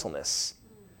 no gentleness.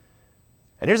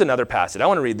 And here's another passage. I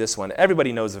want to read this one.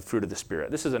 Everybody knows the fruit of the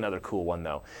Spirit. This is another cool one,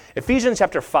 though. Ephesians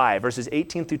chapter 5, verses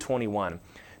 18 through 21.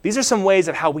 These are some ways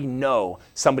of how we know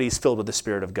somebody is filled with the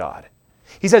Spirit of God.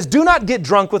 He says, "Do not get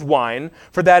drunk with wine,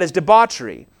 for that is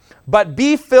debauchery, but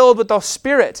be filled with the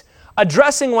Spirit,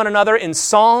 addressing one another in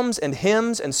psalms and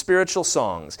hymns and spiritual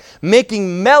songs,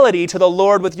 making melody to the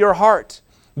Lord with your heart,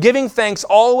 giving thanks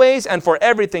always and for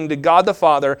everything to God the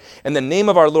Father in the name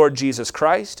of our Lord Jesus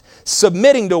Christ,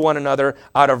 submitting to one another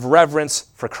out of reverence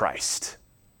for Christ."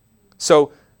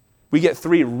 So we get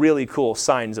three really cool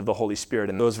signs of the Holy Spirit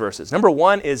in those verses. Number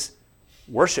one is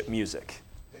worship music.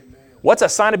 Amen. What's a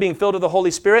sign of being filled with the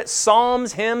Holy Spirit?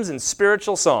 Psalms, hymns, and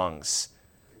spiritual songs.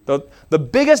 The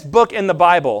biggest book in the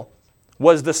Bible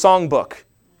was the song book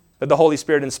that the Holy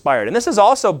Spirit inspired. And this is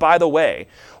also, by the way,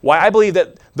 why I believe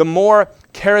that the more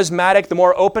charismatic, the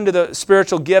more open to the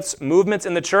spiritual gifts movements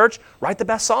in the church write the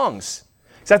best songs.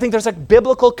 Because I think there's a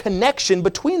biblical connection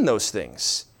between those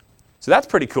things. So that's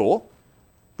pretty cool.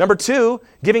 Number two,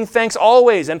 giving thanks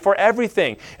always and for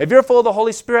everything. If you're full of the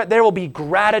Holy Spirit, there will be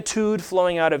gratitude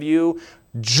flowing out of you,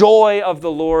 joy of the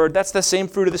Lord. That's the same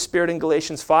fruit of the Spirit in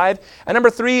Galatians 5. And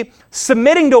number three,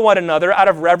 submitting to one another out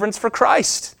of reverence for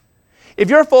Christ. If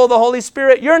you're full of the Holy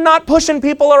Spirit, you're not pushing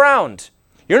people around.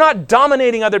 You're not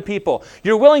dominating other people.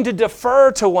 You're willing to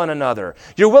defer to one another.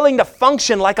 You're willing to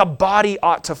function like a body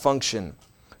ought to function.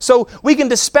 So we can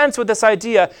dispense with this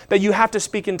idea that you have to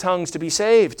speak in tongues to be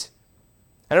saved.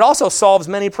 And it also solves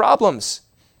many problems.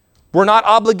 We're not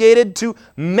obligated to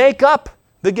make up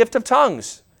the gift of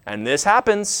tongues. And this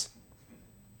happens.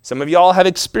 Some of y'all have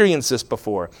experienced this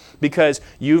before because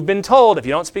you've been told if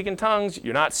you don't speak in tongues,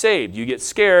 you're not saved. You get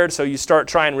scared, so you start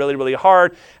trying really, really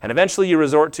hard, and eventually you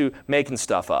resort to making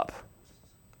stuff up.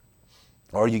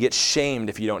 Or you get shamed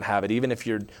if you don't have it, even if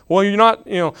you're not,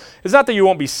 it's not that you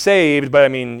won't be saved, but I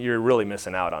mean, you're really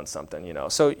missing out on something,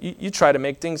 So you try to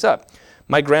make things up.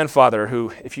 My grandfather,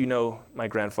 who, if you know my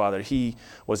grandfather, he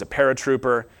was a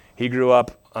paratrooper. He grew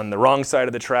up on the wrong side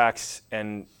of the tracks,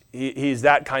 and he's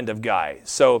that kind of guy.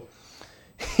 So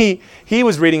he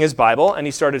was reading his Bible, and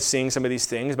he started seeing some of these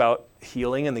things about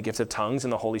healing and the gift of tongues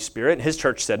and the Holy Spirit. And his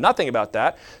church said nothing about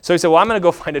that. So he said, well, I'm going to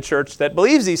go find a church that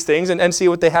believes these things and see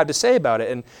what they have to say about it.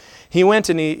 And he went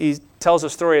and he tells a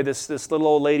story of this little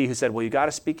old lady who said, well, you got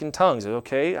to speak in tongues. Said,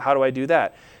 okay, how do I do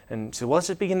that? And he said, well, let's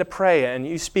just begin to pray. And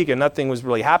you speak, and nothing was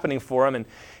really happening for him. And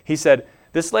he said,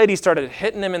 this lady started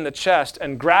hitting him in the chest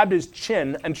and grabbed his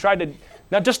chin and tried to,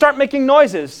 now just start making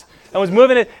noises. And was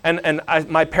moving it. And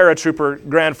my paratrooper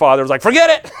grandfather was like,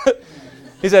 forget it.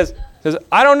 He says,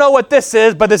 I don't know what this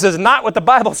is, but this is not what the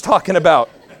Bible's talking about.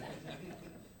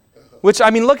 Which,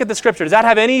 I mean, look at the scripture. Does that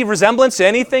have any resemblance to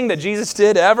anything that Jesus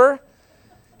did ever?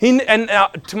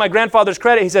 To my grandfather's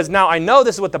credit, he says, now I know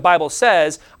this is what the Bible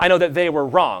says. I know that they were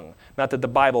wrong, not that the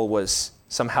Bible was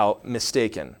somehow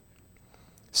mistaken.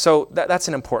 So that's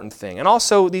an important thing. And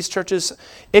also these churches,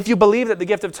 if you believe that the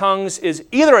gift of tongues is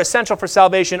either essential for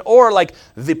salvation or like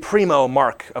the primo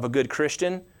mark of a good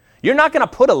Christian, you're not going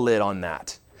to put a lid on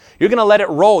that. You're going to let it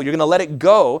roll. You're going to let it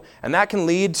go. And that can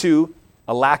lead to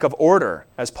a lack of order,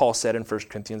 as Paul said in 1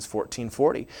 Corinthians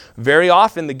 14:40. Very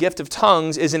often the gift of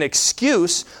tongues is an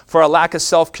excuse for a lack of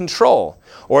self-control,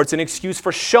 or it's an excuse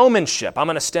for showmanship. I'm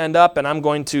going to stand up and I'm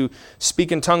going to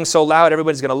speak in tongues so loud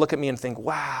everybody's going to look at me and think,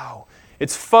 wow.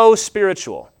 It's faux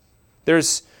spiritual.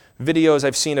 There's videos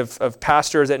I've seen of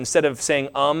pastors that instead of saying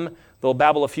they'll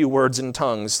babble a few words in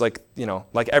tongues like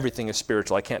everything is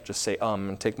spiritual. I can't just say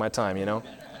and take my time, And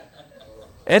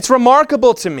it's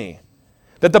remarkable to me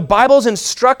that the Bible's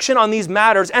instruction on these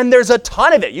matters, and there's a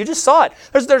ton of it. You just saw it.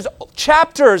 There's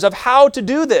chapters of how to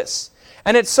do this.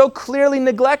 And it's so clearly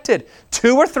neglected.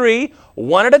 2 or 3,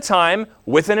 one at a time,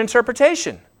 with an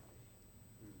interpretation.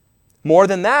 More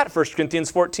than that, 1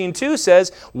 Corinthians 14:2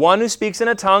 says, one who speaks in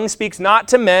a tongue speaks not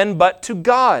to men, but to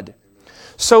God.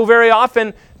 So very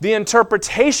often, the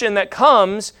interpretation that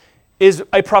comes is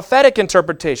a prophetic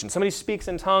interpretation. Somebody speaks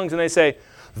in tongues and they say,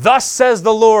 thus says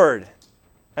the Lord.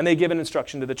 And they give an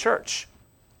instruction to the church.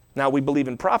 Now, we believe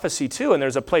in prophecy too, and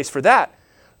there's a place for that.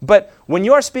 But when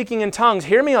you are speaking in tongues,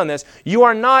 hear me on this, you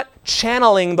are not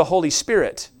channeling the Holy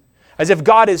Spirit as if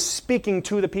God is speaking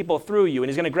to the people through you and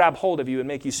He's going to grab hold of you and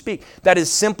make you speak. That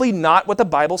is simply not what the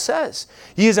Bible says.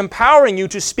 He is empowering you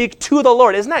to speak to the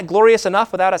Lord. Isn't that glorious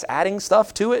enough without us adding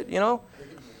stuff to it,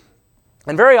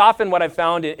 And very often what I've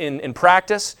found in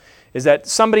practice is that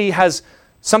somebody has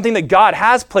something that God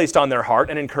has placed on their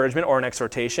heart, an encouragement or an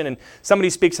exhortation, and somebody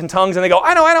speaks in tongues and they go,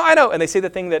 I know, and they say the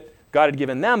thing that God had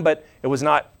given them, but it was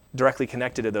not directly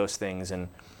connected to those things. And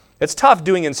it's tough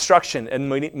doing instruction in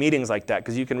meetings like that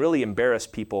because you can really embarrass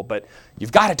people, but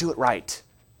you've got to do it right?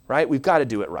 We've got to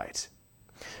do it right.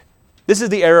 This is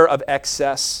the error of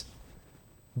excess,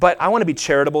 but I want to be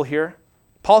charitable here.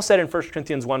 Paul said in 1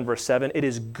 Corinthians 1 verse 7, it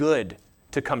is good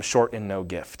to come short in no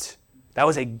gift. That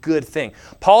was a good thing.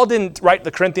 Paul didn't write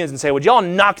the Corinthians and say, would y'all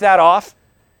knock that off?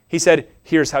 He said,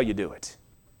 here's how you do it.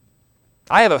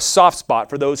 I have a soft spot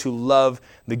for those who love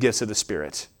the gifts of the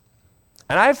Spirit.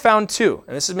 And I've found too,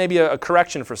 and this is maybe a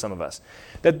correction for some of us,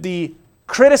 that the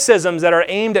criticisms that are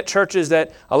aimed at churches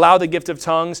that allow the gift of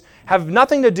tongues have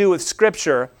nothing to do with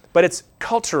Scripture, but it's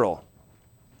cultural.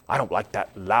 I don't like that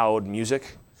loud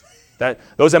music.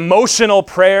 Those emotional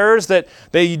prayers that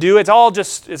they do, it's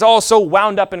all so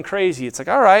wound up and crazy. It's like,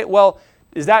 all right, well,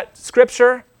 is that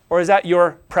Scripture or is that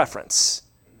your preference?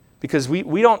 Because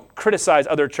we don't criticize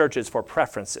other churches for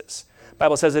preferences. The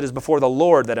Bible says it is before the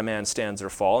Lord that a man stands or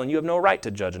fall, and you have no right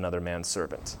to judge another man's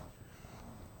servant.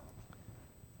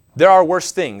 There are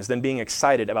worse things than being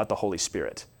excited about the Holy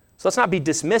Spirit. So let's not be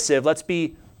dismissive, let's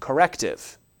be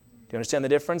corrective. Do you understand the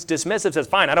difference? Dismissive says,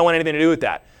 fine, I don't want anything to do with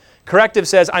that. Corrective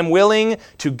says, I'm willing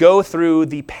to go through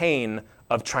the pain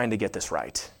of trying to get this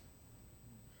right.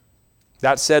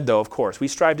 That said, though, of course, we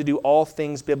strive to do all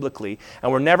things biblically,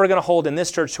 and we're never going to hold in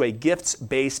this church to a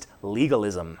gifts-based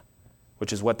legalism,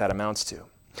 which is what that amounts to.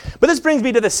 But this brings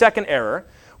me to the second error,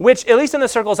 which, at least in the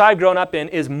circles I've grown up in,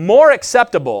 is more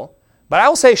acceptable, but I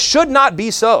will say should not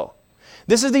be so.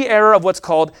 This is the error of what's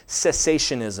called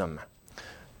cessationism.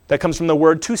 That comes from the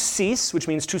word to cease, which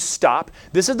means to stop.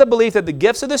 This is the belief that the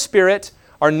gifts of the Spirit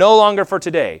are no longer for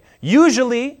today.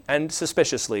 Usually, and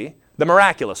suspiciously, the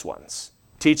miraculous ones.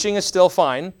 Teaching is still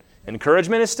fine.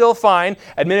 Encouragement is still fine.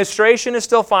 Administration is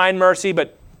still fine. Mercy,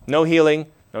 but no healing,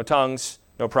 no tongues,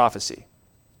 no prophecy.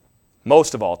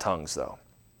 Most of all, tongues, though.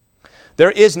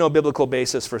 There is no biblical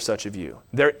basis for such a view.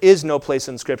 There is no place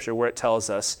in Scripture where it tells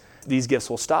us these gifts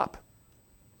will stop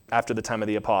after the time of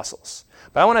the apostles.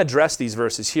 But I want to address these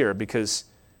verses here because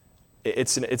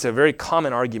it's a very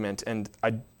common argument, and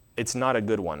it's not a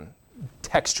good one.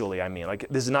 Textually, I mean.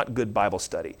 This is not good Bible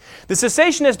study. The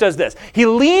cessationist does this. He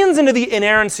leans into the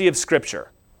inerrancy of Scripture,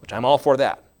 which I'm all for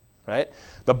that, right?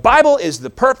 The Bible is the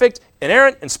perfect,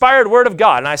 inerrant, inspired Word of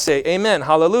God. And I say, amen,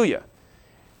 hallelujah.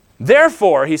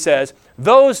 Therefore, he says,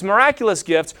 those miraculous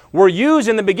gifts were used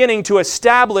in the beginning to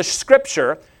establish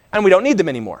Scripture, and we don't need them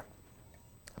anymore.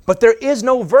 But there is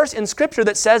no verse in Scripture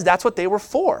that says that's what they were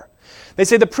for. They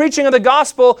say the preaching of the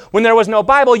gospel, when there was no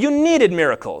Bible, you needed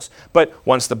miracles. But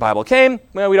once the Bible came,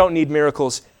 well, we don't need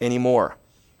miracles anymore.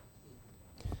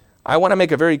 I want to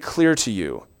make it very clear to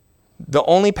you. The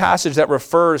only passage that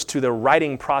refers to the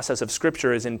writing process of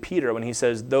Scripture is in Peter when he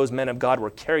says those men of God were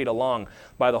carried along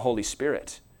by the Holy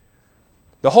Spirit.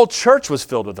 The whole church was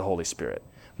filled with the Holy Spirit.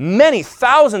 Many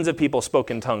thousands of people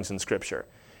spoke in tongues in Scripture.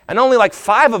 And only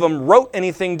 5 of them wrote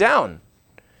anything down.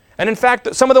 And in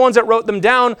fact, some of the ones that wrote them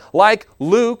down, like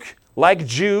Luke, like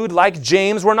Jude, like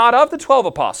James, were not of the 12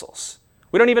 apostles.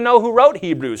 We don't even know who wrote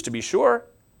Hebrews, to be sure.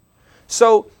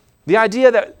 So the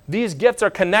idea that these gifts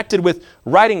are connected with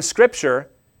writing Scripture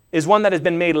is one that has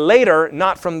been made later,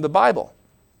 not from the Bible.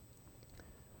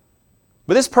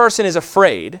 But this person is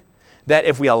afraid that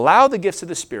if we allow the gifts of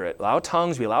the Spirit, allow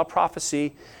tongues, we allow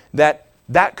prophecy, that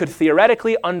could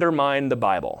theoretically undermine the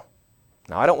Bible.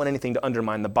 Now, I don't want anything to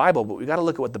undermine the Bible, but we've got to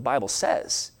look at what the Bible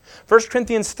says. 1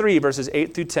 Corinthians 3, verses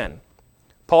 8 through 10.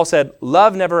 Paul said,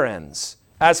 love never ends.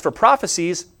 As for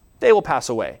prophecies, they will pass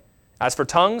away. As for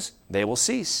tongues, they will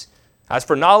cease. As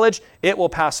for knowledge, it will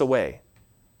pass away.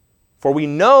 For we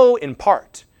know in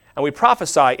part, and we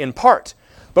prophesy in part.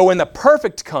 But when the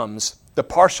perfect comes, the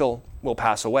partial will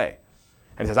pass away.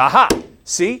 And he says, aha,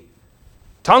 see?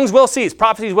 Tongues will cease,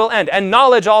 prophecies will end, and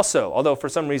knowledge also. Although for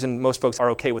some reason most folks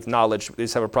are okay with knowledge. They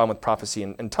just have a problem with prophecy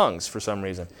and tongues for some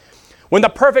reason. When the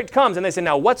perfect comes, and they say,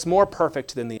 now what's more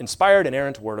perfect than the inspired,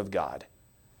 inerrant Word of God?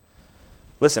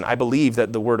 Listen, I believe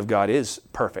that the Word of God is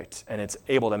perfect, and it's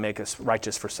able to make us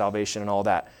righteous for salvation and all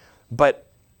that. But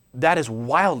that is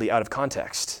wildly out of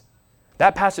context.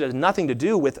 That passage has nothing to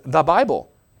do with the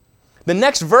Bible. The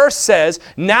next verse says,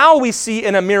 now we see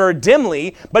in a mirror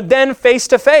dimly, but then face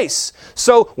to face.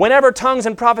 So whenever tongues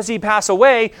and prophecy pass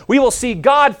away, we will see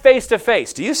God face to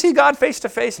face. Do you see God face to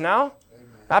face now? Amen.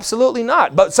 Absolutely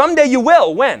not. But someday you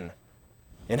will. When?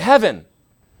 In heaven.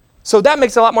 So that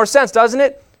makes a lot more sense, doesn't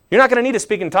it? You're not going to need to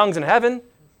speak in tongues in heaven.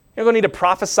 You're going to need to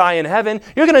prophesy in heaven.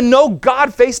 You're going to know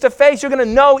God face to face. You're going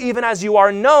to know even as you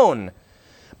are known.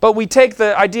 But we take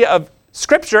the idea of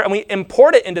Scripture and we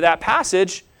import it into that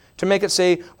passage to make it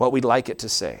say what we'd like it to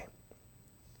say.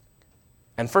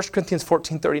 And 1 Corinthians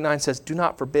 14:39 says, do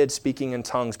not forbid speaking in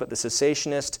tongues, but the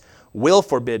cessationist will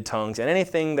forbid tongues and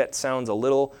anything that sounds a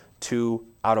little too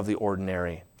out of the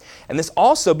ordinary. And this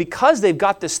also, because they've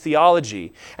got this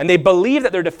theology and they believe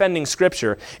that they're defending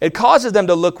Scripture, it causes them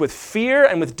to look with fear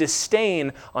and with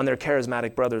disdain on their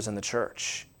charismatic brothers in the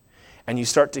church. And you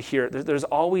start to hear, there's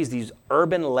always these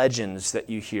urban legends that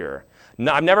you hear.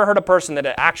 Now, I've never heard a person that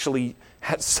actually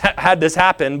had this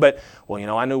happen, but,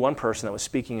 well, I knew one person that was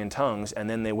speaking in tongues, and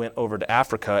then they went over to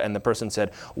Africa, and the person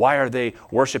said, why are they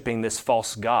worshiping this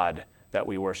false god that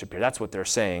we worship here? That's what they're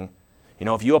saying.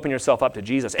 If you open yourself up to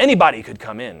Jesus, anybody could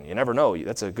come in. You never know.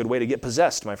 That's a good way to get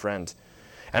possessed, my friend.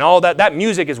 And all that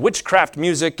music is witchcraft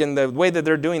music, and the way that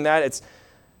they're doing that,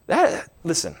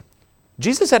 listen,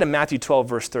 Jesus said in Matthew 12,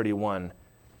 verse 31,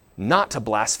 not to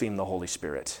blaspheme the Holy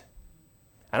Spirit.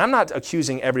 And I'm not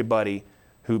accusing everybody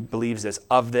who believes this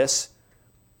of this,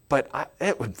 but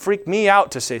it would freak me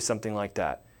out to say something like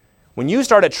that. When you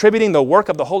start attributing the work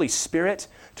of the Holy Spirit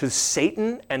to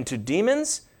Satan and to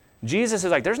demons, Jesus is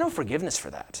like, there's no forgiveness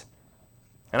for that.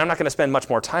 And I'm not going to spend much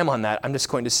more time on that. I'm just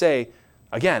going to say,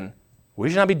 again, we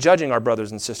should not be judging our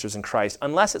brothers and sisters in Christ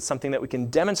unless it's something that we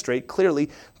can demonstrate clearly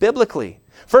biblically.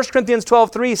 1 Corinthians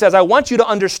 12:3 says, I want you to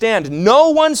understand, no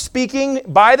one speaking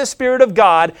by the Spirit of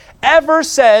God ever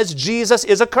says Jesus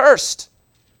is accursed.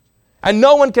 And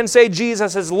no one can say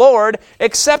Jesus is Lord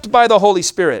except by the Holy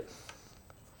Spirit.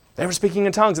 They were speaking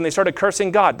in tongues and they started cursing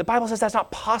God. The Bible says that's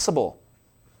not possible.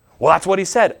 Well, that's what he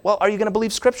said. Well, are you going to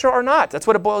believe Scripture or not? That's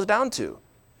what it boils down to.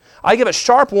 I give a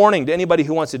sharp warning to anybody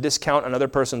who wants to discount another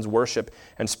person's worship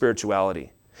and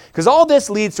spirituality. Because all this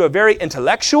leads to a very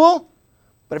intellectual,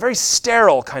 but a very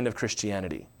sterile kind of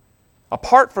Christianity,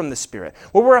 apart from the Spirit,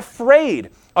 where we're afraid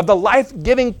of the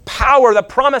life-giving power, the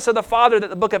promise of the Father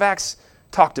that the book of Acts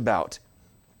talked about.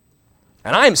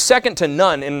 And I am second to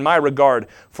none in my regard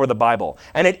for the Bible.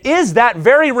 And it is that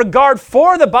very regard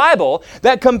for the Bible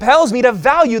that compels me to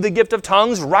value the gift of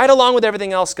tongues right along with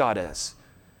everything else God is.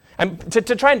 And to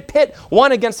try and pit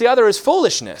one against the other is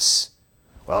foolishness.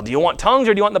 Well, do you want tongues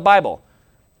or do you want the Bible?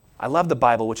 I love the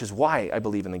Bible, which is why I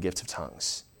believe in the gift of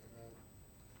tongues.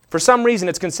 For some reason,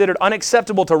 it's considered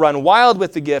unacceptable to run wild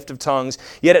with the gift of tongues,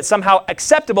 yet it's somehow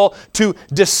acceptable to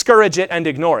discourage it and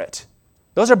ignore it.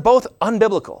 Those are both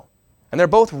unbiblical, and they're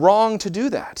both wrong to do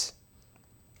that.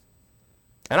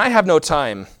 And I have no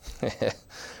time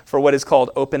for what is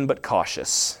called open but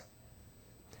cautious.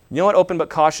 You know what open but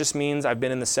cautious means? I've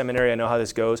been in the seminary. I know how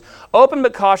this goes. Open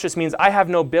but cautious means I have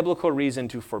no biblical reason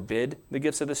to forbid the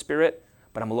gifts of the Spirit,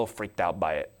 but I'm a little freaked out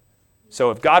by it.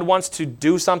 So if God wants to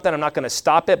do something, I'm not going to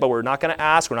stop it, but we're not going to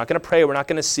ask, we're not going to pray, we're not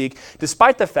going to seek,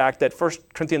 despite the fact that 1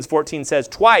 Corinthians 14 says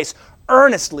twice,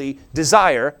 earnestly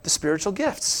desire the spiritual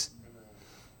gifts.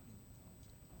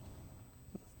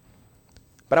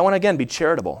 But I want to again be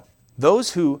charitable.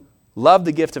 Those who love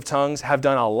the gift of tongues have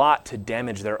done a lot to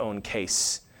damage their own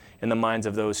case in the minds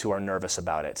of those who are nervous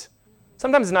about it.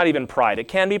 Sometimes it's not even pride. It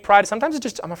can be pride. Sometimes it's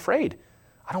just, I'm afraid.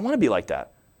 I don't want to be like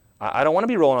that. I don't want to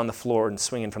be rolling on the floor and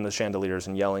swinging from the chandeliers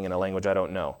and yelling in a language I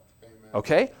don't know. Amen.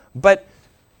 Okay? But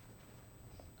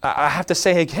I have to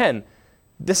say again,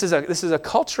 this is a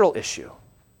cultural issue.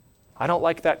 I don't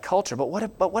like that culture. But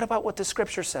what about what the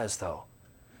Scripture says, though?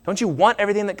 Don't you want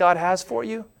everything that God has for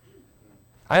you?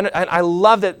 I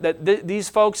love that these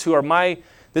folks who are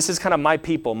this is kind of my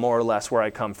people, more or less, where I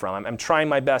come from. I'm trying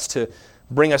my best to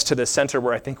bring us to the center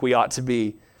where I think we ought to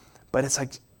be. But it's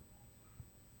like,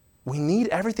 we need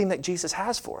everything that Jesus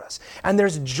has for us. And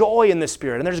there's joy in the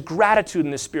Spirit, and there's gratitude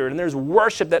in the Spirit, and there's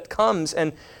worship that comes,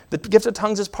 and the gift of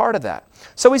tongues is part of that.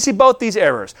 So we see both these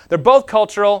errors. They're both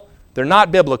cultural, they're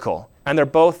not biblical, and they're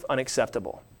both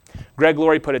unacceptable. Greg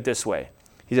Laurie put it this way.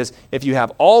 He says, if you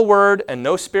have all word and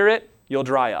no Spirit, you'll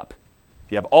dry up.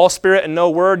 If you have all Spirit and no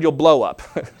word, you'll blow up.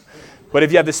 But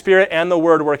if you have the Spirit and the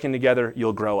word working together,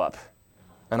 you'll grow up.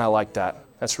 And I like that.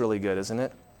 That's really good, isn't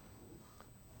it?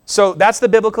 So that's the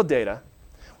biblical data.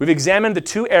 We've examined the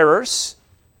two errors.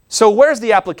 So where's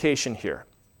the application here?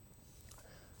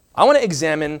 I want to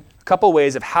examine a couple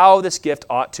ways of how this gift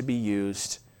ought to be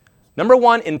used. Number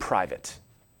one, in private.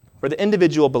 for the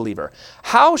individual believer.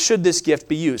 How should this gift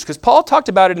be used? Because Paul talked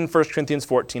about it in 1 Corinthians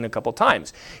 14 a couple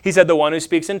times. He said the one who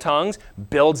speaks in tongues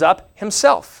builds up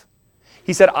himself.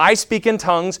 He said, I speak in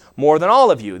tongues more than all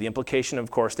of you. The implication,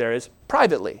 of course, there is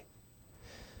privately.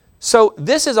 So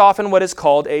this is often what is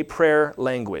called a prayer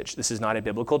language. This is not a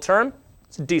biblical term.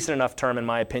 It's a decent enough term in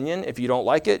my opinion. If you don't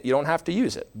like it, you don't have to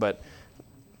use it, but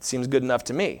it seems good enough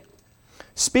to me.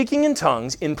 Speaking in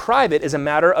tongues in private is a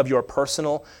matter of your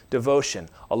personal devotion,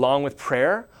 along with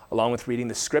prayer, along with reading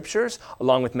the scriptures,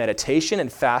 along with meditation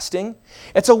and fasting.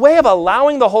 It's a way of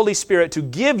allowing the Holy Spirit to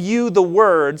give you the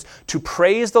words to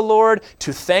praise the Lord,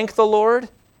 to thank the Lord.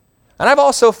 And I've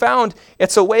also found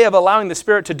it's a way of allowing the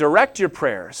Spirit to direct your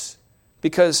prayers,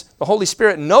 because the Holy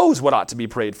Spirit knows what ought to be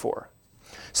prayed for.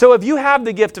 So if you have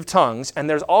the gift of tongues, and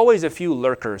there's always a few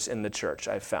lurkers in the church,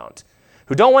 I've found,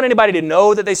 who don't want anybody to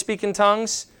know that they speak in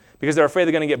tongues because they're afraid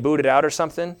they're going to get booted out or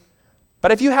something.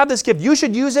 But if you have this gift, you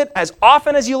should use it as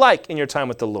often as you like in your time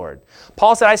with the Lord.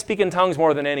 Paul said, I speak in tongues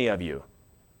more than any of you.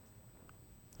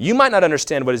 You might not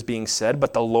understand what is being said,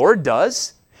 but the Lord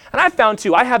does. And I've found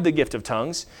too, I have the gift of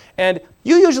tongues, and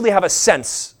you usually have a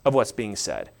sense of what's being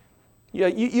said.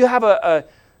 You have a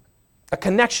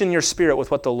connection in your spirit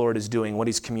with what the Lord is doing, what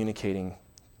he's communicating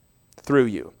through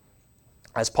you.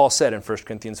 As Paul said in 1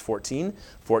 Corinthians 14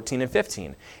 and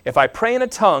 15, if I pray in a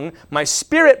tongue, my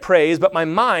spirit prays, but my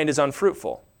mind is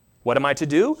unfruitful. What am I to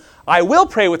do? I will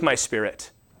pray with my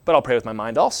spirit, but I'll pray with my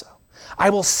mind also. I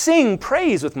will sing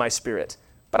praise with my spirit,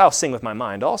 but I'll sing with my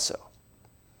mind also.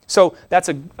 So that's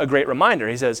a great reminder.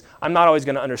 He says, I'm not always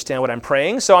going to understand what I'm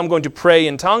praying, so I'm going to pray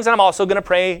in tongues, and I'm also going to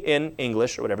pray in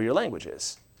English or whatever your language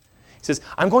is. He says,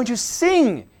 I'm going to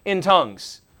sing in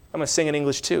tongues. I'm going to sing in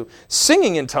English too.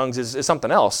 Singing in tongues is something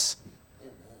else.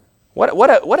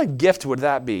 What a gift would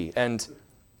that be? And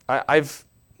I've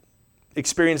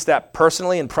experienced that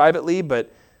personally and privately, but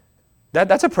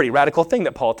that's a pretty radical thing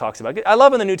that Paul talks about. I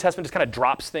love when the New Testament just kind of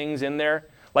drops things in there,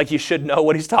 like you should know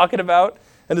what he's talking about,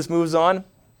 and just moves on.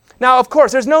 Now, of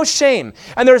course, there's no shame,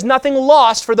 and there's nothing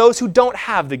lost for those who don't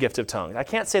have the gift of tongues. I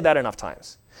can't say that enough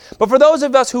times. But for those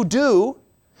of us who do,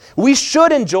 we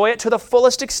should enjoy it to the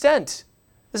fullest extent.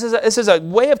 This is a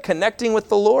way of connecting with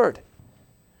the Lord.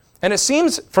 And it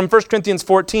seems from 1 Corinthians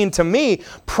 14 to me,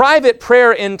 private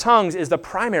prayer in tongues is the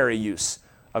primary use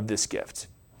of this gift.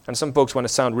 And some folks want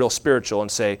to sound real spiritual and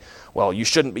say, well, you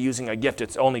shouldn't be using a gift.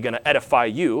 It's only going to edify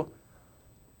you.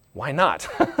 Why not?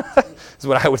 is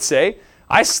what I would say.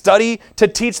 I study to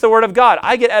teach the Word of God.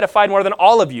 I get edified more than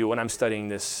all of you when I'm studying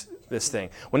this thing.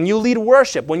 When you lead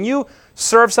worship, when you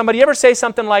serve somebody, you ever say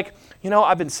something like,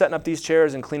 I've been setting up these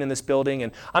chairs and cleaning this building,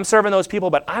 and I'm serving those people,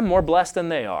 but I'm more blessed than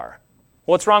they are.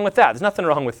 What's wrong with that? There's nothing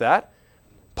wrong with that.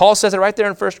 Paul says it right there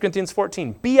in 1 Corinthians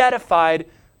 14. Be edified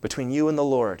between you and the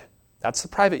Lord. That's the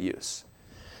private use.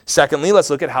 Secondly,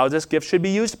 let's look at how this gift should be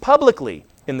used publicly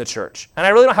in the church. And I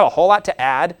really don't have a whole lot to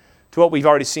add to what we've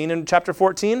already seen in chapter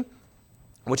 14,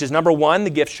 which is number 1,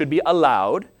 the gift should be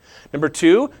allowed. Number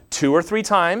 2, 2 or 3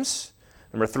 times.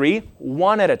 Number 3,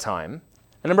 1 at a time.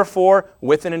 And number 4,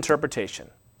 with an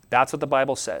interpretation. That's what the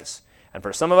Bible says. And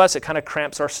for some of us, it kind of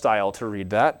cramps our style to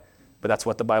read that, but that's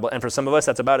what the Bible, and for some of us,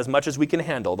 that's about as much as we can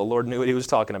handle. The Lord knew what he was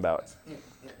talking about.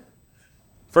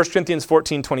 1 Corinthians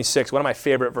 14:26, one of my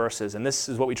favorite verses, and this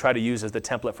is what we try to use as the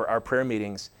template for our prayer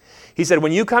meetings. He said,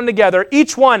 when you come together,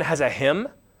 each one has a hymn,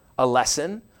 a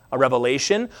lesson, a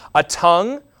revelation, a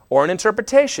tongue, or an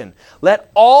interpretation.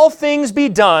 Let all things be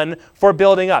done for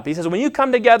building up. He says, when you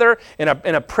come together in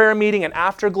a prayer meeting, an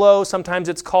afterglow, sometimes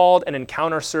it's called an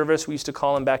encounter service, we used to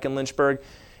call them back in Lynchburg.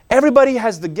 Everybody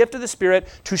has the gift of the Spirit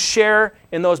to share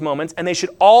in those moments, and they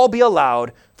should all be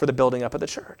allowed for the building up of the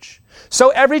church. So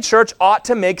every church ought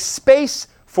to make space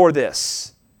for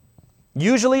this.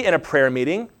 Usually in a prayer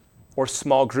meeting or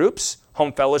small groups,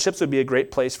 home fellowships would be a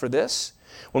great place for this.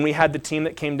 When we had the team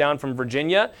that came down from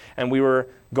Virginia and we were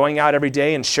going out every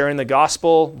day and sharing the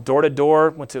gospel door to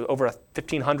door, went to over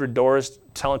 1,500 doors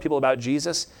telling people about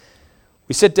Jesus.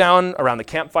 We sit down around the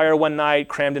campfire one night,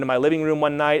 crammed into my living room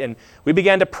one night, and we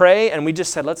began to pray, and we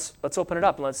just said, let's open it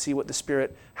up and let's see what the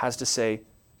Spirit has to say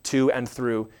to and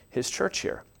through his church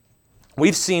here.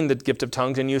 We've seen the gift of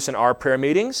tongues in use in our prayer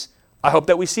meetings. I hope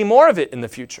that we see more of it in the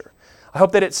future. I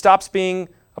hope that it stops being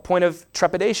a point of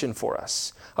trepidation for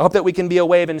us. I hope that we can be a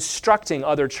way of instructing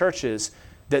other churches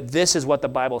that this is what the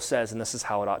Bible says and this is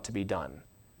how it ought to be done.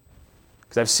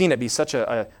 Because I've seen it be such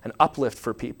an uplift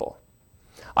for people.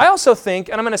 I also think,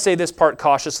 and I'm going to say this part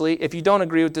cautiously, if you don't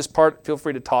agree with this part, feel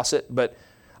free to toss it, but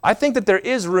I think that there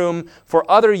is room for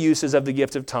other uses of the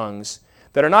gift of tongues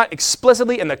that are not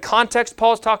explicitly in the context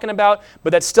Paul's talking about,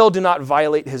 but that still do not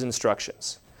violate his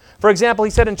instructions. For example,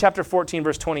 he said in chapter 14,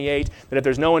 verse 28, that if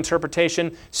there's no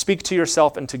interpretation, speak to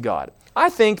yourself and to God. I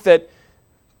think that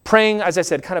praying, as I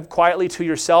said, kind of quietly to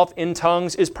yourself in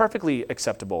tongues is perfectly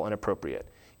acceptable and appropriate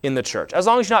in the church, as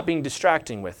long as you're not being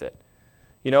distracting with it.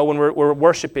 You know, when we're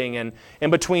worshiping and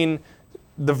in between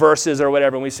the verses or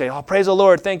whatever, and we say, oh, praise the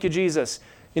Lord, thank you, Jesus.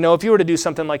 You know, if you were to do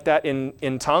something like that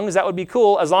in tongues, that would be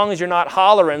cool, as long as you're not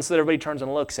hollering so that everybody turns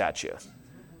and looks at you.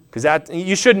 Because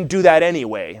you shouldn't do that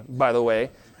anyway, by the way.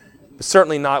 But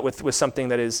certainly not with something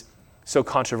that is so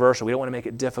controversial. We don't want to make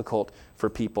it difficult for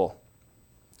people.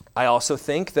 I also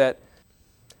think that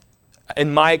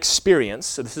in my experience,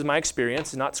 so this is my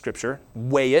experience, not Scripture,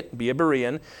 weigh it, be a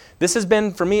Berean. This has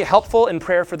been, for me, helpful in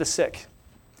prayer for the sick.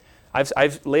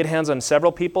 I've laid hands on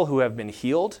several people who have been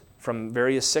healed from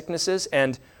various sicknesses,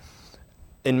 and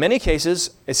in many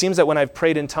cases, it seems that when I've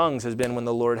prayed in tongues has been when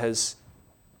the Lord has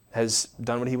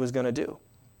done what he was going to do.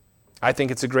 I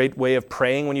think it's a great way of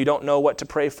praying when you don't know what to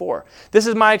pray for. This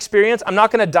is my experience. I'm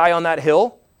not going to die on that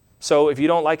hill, so if you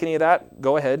don't like any of that,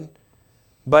 go ahead.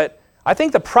 But I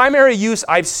think the primary use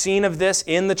I've seen of this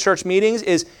in the church meetings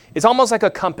is it's almost like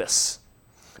a compass.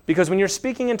 Because when you're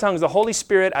speaking in tongues, the Holy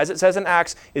Spirit, as it says in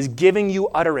Acts, is giving you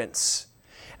utterance.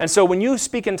 And so when you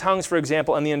speak in tongues, for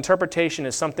example, and the interpretation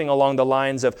is something along the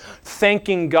lines of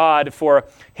thanking God for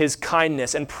his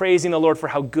kindness and praising the Lord for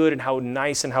how good and how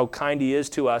nice and how kind he is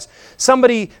to us,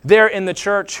 somebody there in the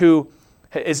church who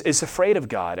is afraid of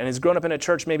God and has grown up in a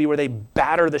church maybe where they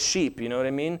batter the sheep, you know what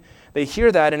I mean? They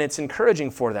hear that and it's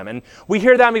encouraging for them. And we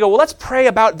hear that and we go, well, let's pray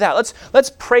about that. Let's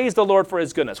praise the Lord for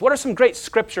his goodness. What are some great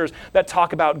scriptures that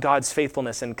talk about God's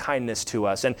faithfulness and kindness to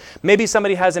us? And maybe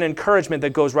somebody has an encouragement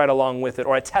that goes right along with it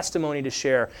or a testimony to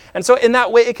share. And so in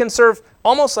that way, it can serve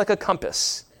almost like a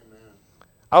compass. Amen.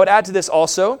 I would add to this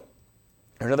also,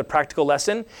 another practical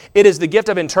lesson, it is the gift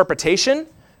of interpretation,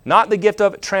 not the gift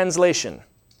of translation.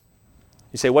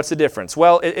 You say, what's the difference?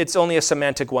 Well, it's only a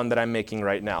semantic one that I'm making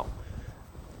right now.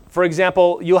 For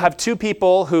example, you'll have two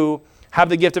people who have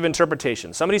the gift of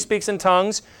interpretation. Somebody speaks in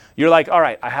tongues. You're like, all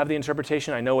right, I have the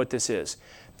interpretation. I know what this is.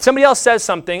 Somebody else says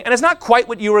something, and it's not quite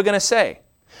what you were going to say.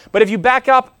 But if you back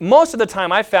up, most of the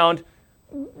time I found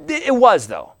it was,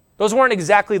 though. Those weren't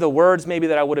exactly the words maybe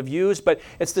that I would have used, but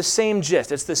it's the same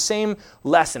gist. It's the same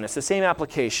lesson. It's the same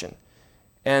application.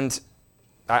 And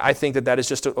I think that is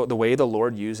just the way the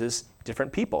Lord uses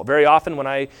different people. Very often when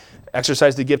I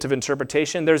exercise the gift of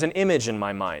interpretation, there's an image in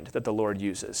my mind that the Lord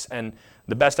uses. And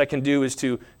the best I can do is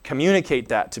to communicate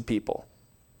that to people.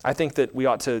 I think that we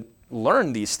ought to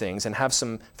learn these things and have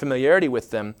some familiarity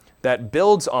with them that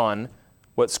builds on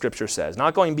what Scripture says.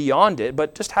 Not going beyond it,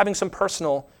 but just having some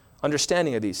personal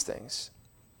understanding of these things.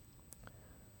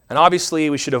 And obviously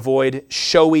we should avoid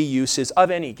showy uses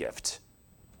of any gift.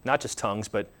 Not just tongues,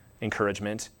 but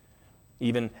encouragement,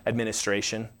 even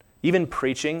administration, even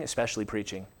preaching, especially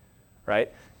preaching,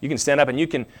 right? You can stand up and you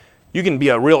can be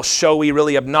a real showy,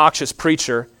 really obnoxious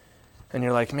preacher, and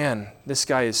you're like, man, this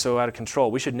guy is so out of control.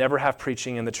 We should never have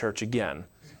preaching in the church again.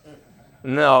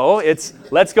 No, it's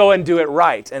let's go and do it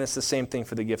right. And it's the same thing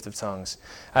for the gift of tongues.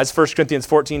 As 1 Corinthians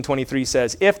 14:23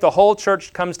 says, if the whole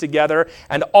church comes together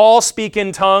and all speak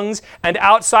in tongues and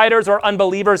outsiders or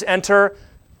unbelievers enter,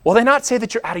 will they not say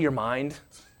that you're out of your mind?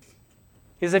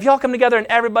 Because if y'all come together and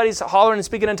everybody's hollering and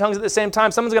speaking in tongues at the same time,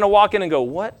 someone's going to walk in and go,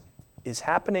 what is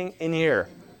happening in here?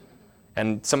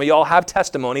 And some of y'all have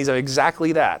testimonies of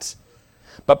exactly that.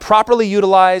 But properly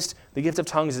utilized, the gift of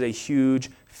tongues is a huge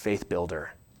faith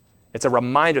builder. It's a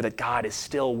reminder that God is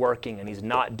still working and he's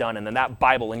not done, and then that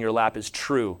Bible in your lap is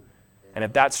true. And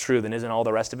if that's true, then isn't all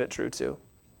the rest of it true too?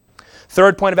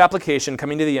 Third point of application,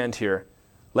 coming to the end here,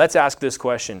 let's ask this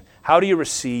question. How do you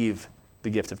receive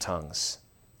the gift of tongues?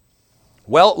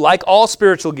 Well, like all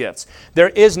spiritual gifts, there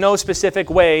is no specific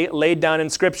way laid down in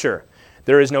Scripture.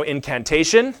 There is no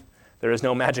incantation. There is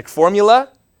no magic formula,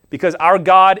 because our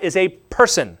God is a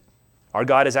person. Our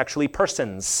God is actually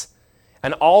persons.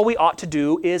 And all we ought to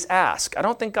do is ask. I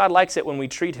don't think God likes it when we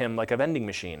treat him like a vending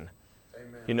machine.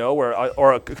 You know,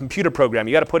 or a computer program.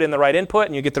 You got to put in the right input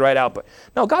and you get the right output.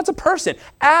 No, God's a person.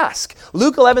 Ask.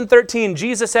 Luke 11:13,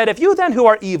 Jesus said, if you then who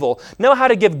are evil know how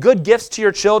to give good gifts to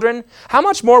your children, how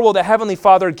much more will the Heavenly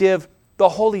Father give the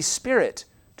Holy Spirit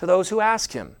to those who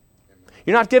ask him?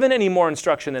 You're not given any more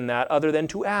instruction than that other than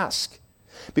to ask.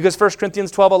 Because 1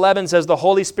 Corinthians 12:11 says the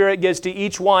Holy Spirit gives to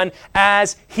each one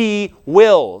as he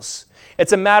wills.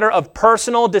 It's a matter of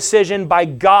personal decision by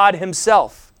God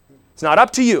himself. It's not up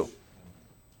to you.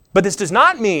 But this does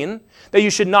not mean that you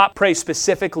should not pray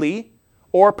specifically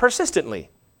or persistently.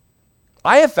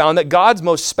 I have found that God's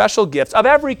most special gifts of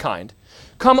every kind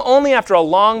come only after a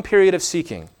long period of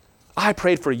seeking. I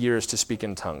prayed for years to speak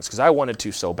in tongues because I wanted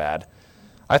to so bad.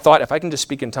 I thought if I can just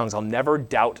speak in tongues, I'll never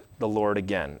doubt the Lord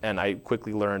again. And I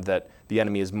quickly learned that the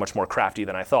enemy is much more crafty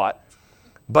than I thought.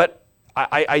 But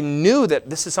I knew that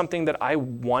this is something that I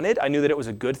wanted. I knew that it was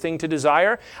a good thing to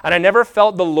desire. And I never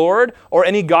felt the Lord or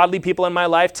any godly people in my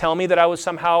life tell me that I was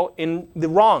somehow in the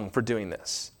wrong for doing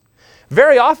this.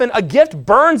 Very often, a gift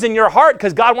burns in your heart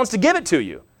because God wants to give it to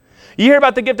you. You hear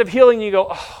about the gift of healing, and you go,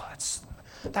 oh,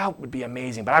 that would be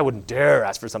amazing, but I wouldn't dare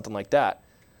ask for something like that.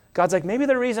 God's like, maybe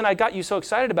the reason I got you so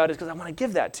excited about it is because I want to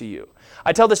give that to you.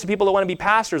 I tell this to people that want to be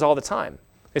pastors all the time.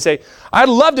 They say, I'd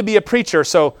love to be a preacher,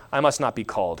 so I must not be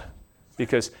called.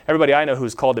 Because everybody I know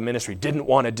who's called to ministry didn't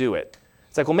want to do it.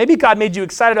 It's like, well, maybe God made you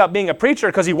excited about being a preacher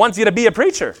because he wants you to be a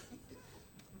preacher.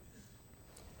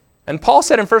 And Paul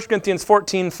said in 1 Corinthians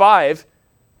 14:5,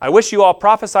 I wish you all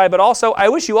prophesy, but also I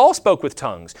wish you all spoke with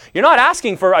tongues. You're not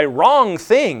asking for a wrong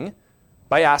thing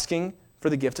by asking for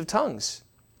the gift of tongues.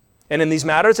 And in these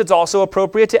matters, it's also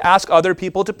appropriate to ask other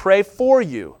people to pray for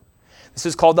you. This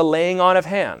is called the laying on of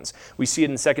hands. We see it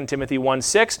in 2 Timothy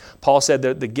 1:6. Paul said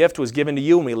that the gift was given to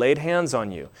you when we laid hands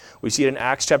on you. We see it in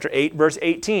Acts chapter 8, verse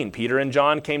 18. Peter and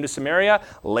John came to Samaria,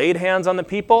 laid hands on the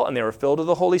people, and they were filled with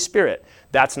the Holy Spirit.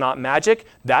 That's not magic.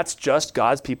 That's just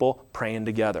God's people praying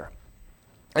together.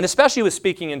 And especially with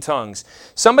speaking in tongues,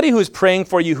 somebody who is praying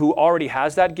for you who already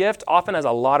has that gift often has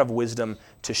a lot of wisdom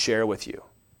to share with you.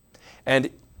 And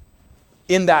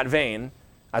in that vein,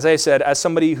 as I said, as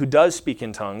somebody who does speak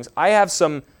in tongues, I have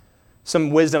some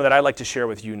wisdom that I'd like to share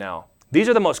with you now. These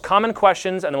are the most common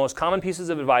questions and the most common pieces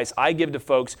of advice I give to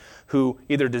folks who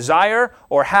either desire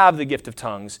or have the gift of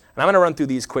tongues. And I'm going to run through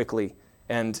these quickly.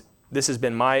 And this has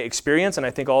been my experience, and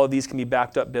I think all of these can be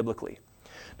backed up biblically.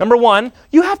 Number one,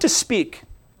 you have to speak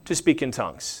in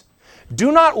tongues.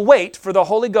 Do not wait for the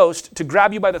Holy Ghost to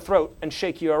grab you by the throat and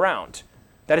shake you around.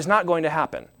 That is not going to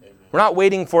happen. Amen. We're not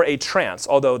waiting for a trance,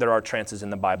 although there are trances in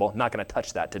the Bible. Not going to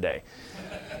touch that today.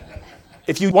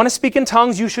 If you want to speak in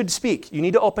tongues, you should speak. You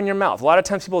need to open your mouth. A lot of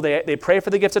times people, they pray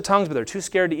for the gifts of tongues, but they're too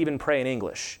scared to even pray in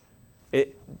English.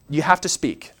 You have to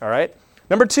speak, all right?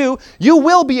 Number two, you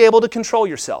will be able to control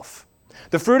yourself.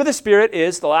 The fruit of the Spirit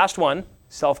is, the last one,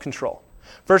 self-control.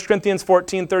 1 Corinthians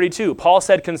 14:32, Paul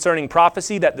said concerning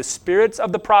prophecy that the spirits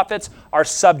of the prophets are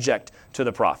subject to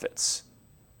the prophets.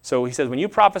 So he says, when you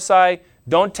prophesy,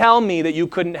 don't tell me that you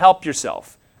couldn't help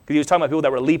yourself. Because he was talking about people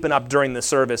that were leaping up during the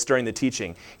service, during the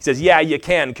teaching. He says, yeah, you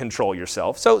can control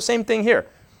yourself. So same thing here.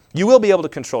 You will be able to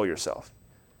control yourself.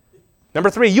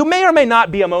 Number three, you may or may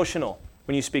not be emotional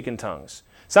when you speak in tongues.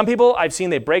 Some people I've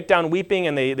seen, they break down weeping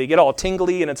and they get all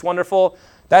tingly and it's wonderful.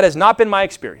 That has not been my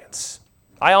experience.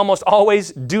 I almost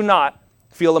always do not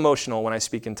feel emotional when I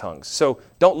speak in tongues. So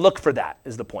don't look for that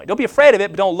is the point. Don't be afraid of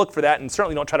it, but don't look for that, and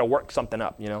certainly don't try to work something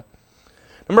up, you know.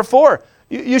 Number four,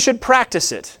 you should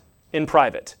practice it in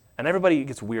private. And everybody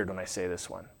gets weird when I say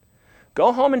this one.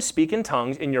 Go home and speak in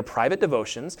tongues in your private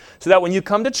devotions so that when you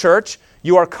come to church,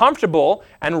 you are comfortable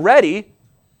and ready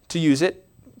to use it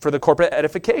for the corporate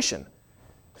edification.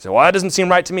 So, well, that doesn't seem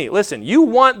right to me. Listen, you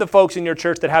want the folks in your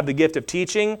church that have the gift of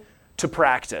teaching to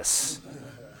practice.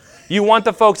 You want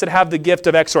the folks that have the gift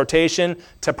of exhortation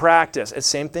to practice. It's the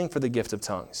same thing for the gift of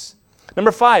tongues.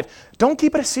 Number five, don't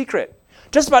keep it a secret.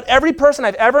 Just about every person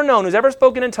I've ever known who's ever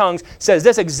spoken in tongues says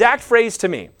this exact phrase to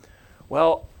me.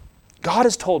 Well, God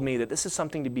has told me that this is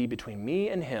something to be between me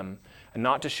and him and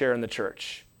not to share in the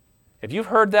church. If you've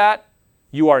heard that,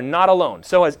 you are not alone.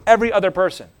 So has every other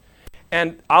person.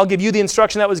 And I'll give you the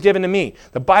instruction that was given to me.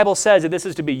 The Bible says that this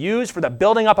is to be used for the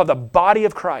building up of the body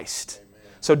of Christ.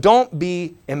 So don't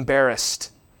be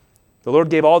embarrassed. The Lord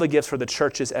gave all the gifts for the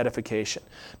church's edification.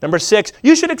 Number six,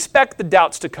 you should expect the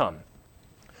doubts to come.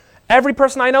 Every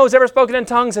person I know who's ever spoken in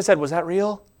tongues has said, was that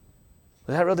real?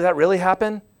 Was that real? Did that really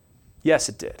happen? Yes,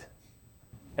 it did.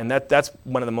 And that's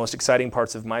one of the most exciting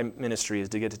parts of my ministry is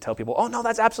to get to tell people, oh, no,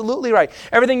 that's absolutely right.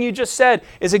 Everything you just said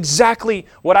is exactly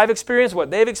what I've experienced, what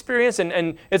they've experienced,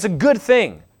 and it's a good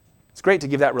thing. It's great to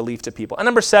give that relief to people. And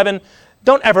number seven,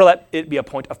 don't ever let it be a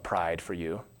point of pride for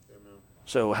you. Amen.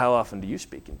 So how often do you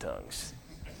speak in tongues?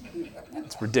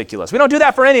 It's ridiculous. We don't do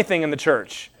that for anything in the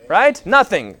church, right?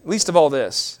 Nothing, least of all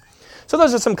this. So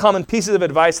those are some common pieces of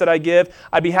advice that I give.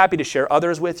 I'd be happy to share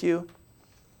others with you.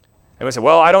 And we say,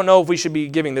 well, I don't know if we should be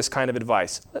giving this kind of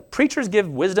advice. Preachers give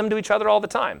wisdom to each other all the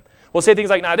time. We'll say things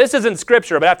like, now, this isn't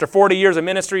scripture, but after 40 years of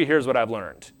ministry, here's what I've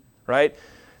learned, right?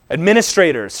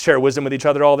 Administrators share wisdom with each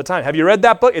other all the time. Have you read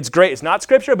that book? It's great. It's not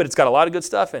scripture, but it's got a lot of good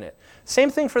stuff in it. Same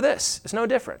thing for this. It's no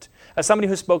different. As somebody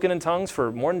who's spoken in tongues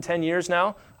for more than 10 years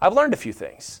now, I've learned a few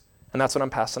things, and that's what I'm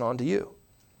passing on to you.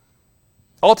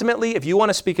 Ultimately, if you want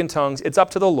to speak in tongues, it's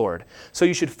up to the Lord. So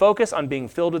you should focus on being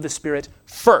filled with the Spirit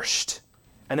first,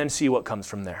 and then see what comes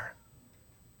from there.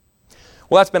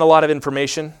 Well, that's been a lot of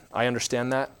information. I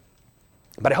understand that.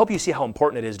 But I hope you see how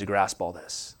important it is to grasp all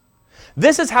this.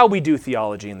 This is how we do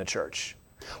theology in the church.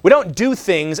 We don't do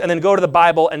things and then go to the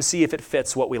Bible and see if it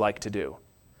fits what we like to do.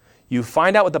 You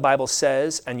find out what the Bible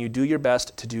says, and you do your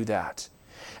best to do that.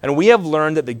 And we have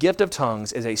learned that the gift of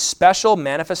tongues is a special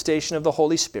manifestation of the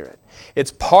Holy Spirit.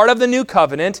 It's part of the new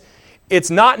covenant. It's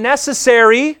not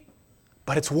necessary,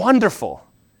 but it's wonderful.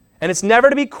 And it's never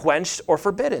to be quenched or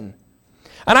forbidden.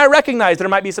 And I recognize there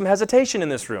might be some hesitation in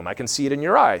this room. I can see it in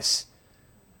your eyes.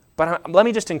 But let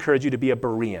me just encourage you to be a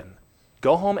Berean.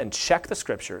 Go home and check the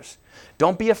scriptures.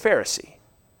 Don't be a Pharisee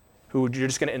who you're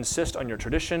just going to insist on your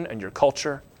tradition and your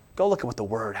culture. Go look at what the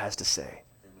Word has to say.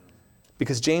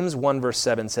 Because James 1 verse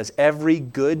 7 says, every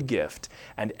good gift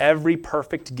and every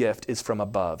perfect gift is from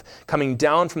above, coming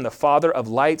down from the Father of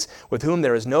lights, with whom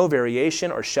there is no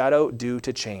variation or shadow due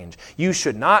to change. You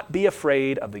should not be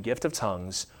afraid of the gift of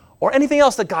tongues or anything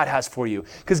else that God has for you,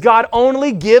 because God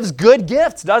only gives good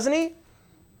gifts, doesn't He?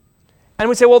 And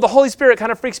we say, well, the Holy Spirit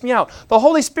kind of freaks me out. The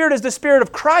Holy Spirit is the Spirit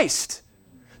of Christ.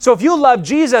 So if you love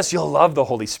Jesus, you'll love the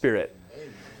Holy Spirit.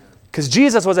 Because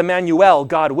Jesus was Emmanuel,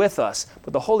 God with us,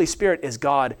 but the Holy Spirit is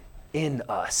God in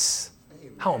us.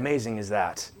 How amazing is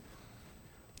that?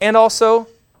 And also,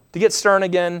 to get stern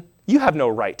again, you have no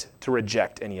right to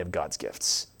reject any of God's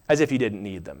gifts, as if you didn't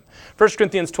need them. 1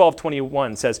 Corinthians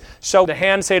 12:21 says, shall the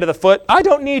hand say to the foot, I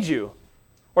don't need you?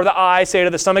 Or the eye say to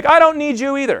the stomach, I don't need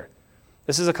you either?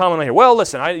 This is a common one here. Well,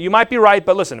 listen, you might be right,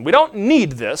 but listen, we don't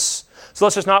need this, so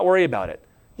let's just not worry about it.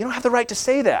 You don't have the right to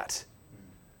say that.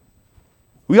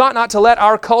 We ought not to let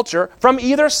our culture, from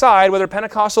either side, whether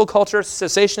Pentecostal culture,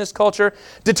 cessationist culture,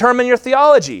 determine your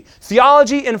theology.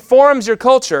 Theology informs your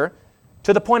culture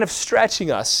to the point of stretching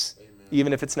us,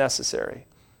 even if it's necessary.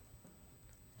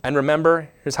 And remember,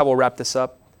 here's how we'll wrap this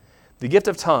up. The gift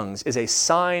of tongues is a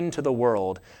sign to the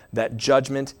world that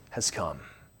judgment has come,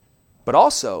 but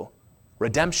also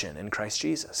redemption in Christ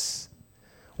Jesus.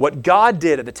 What God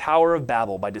did at the Tower of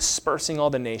Babel by dispersing all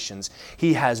the nations,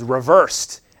 He has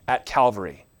reversed at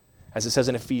Calvary, as it says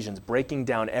in Ephesians, breaking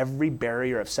down every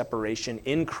barrier of separation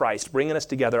in Christ, bringing us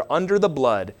together under the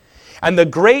blood. And the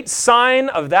great sign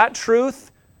of that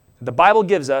truth the Bible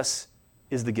gives us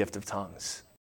is the gift of tongues.